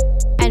D,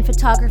 and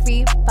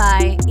photography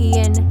by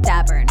Ian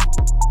Dabern.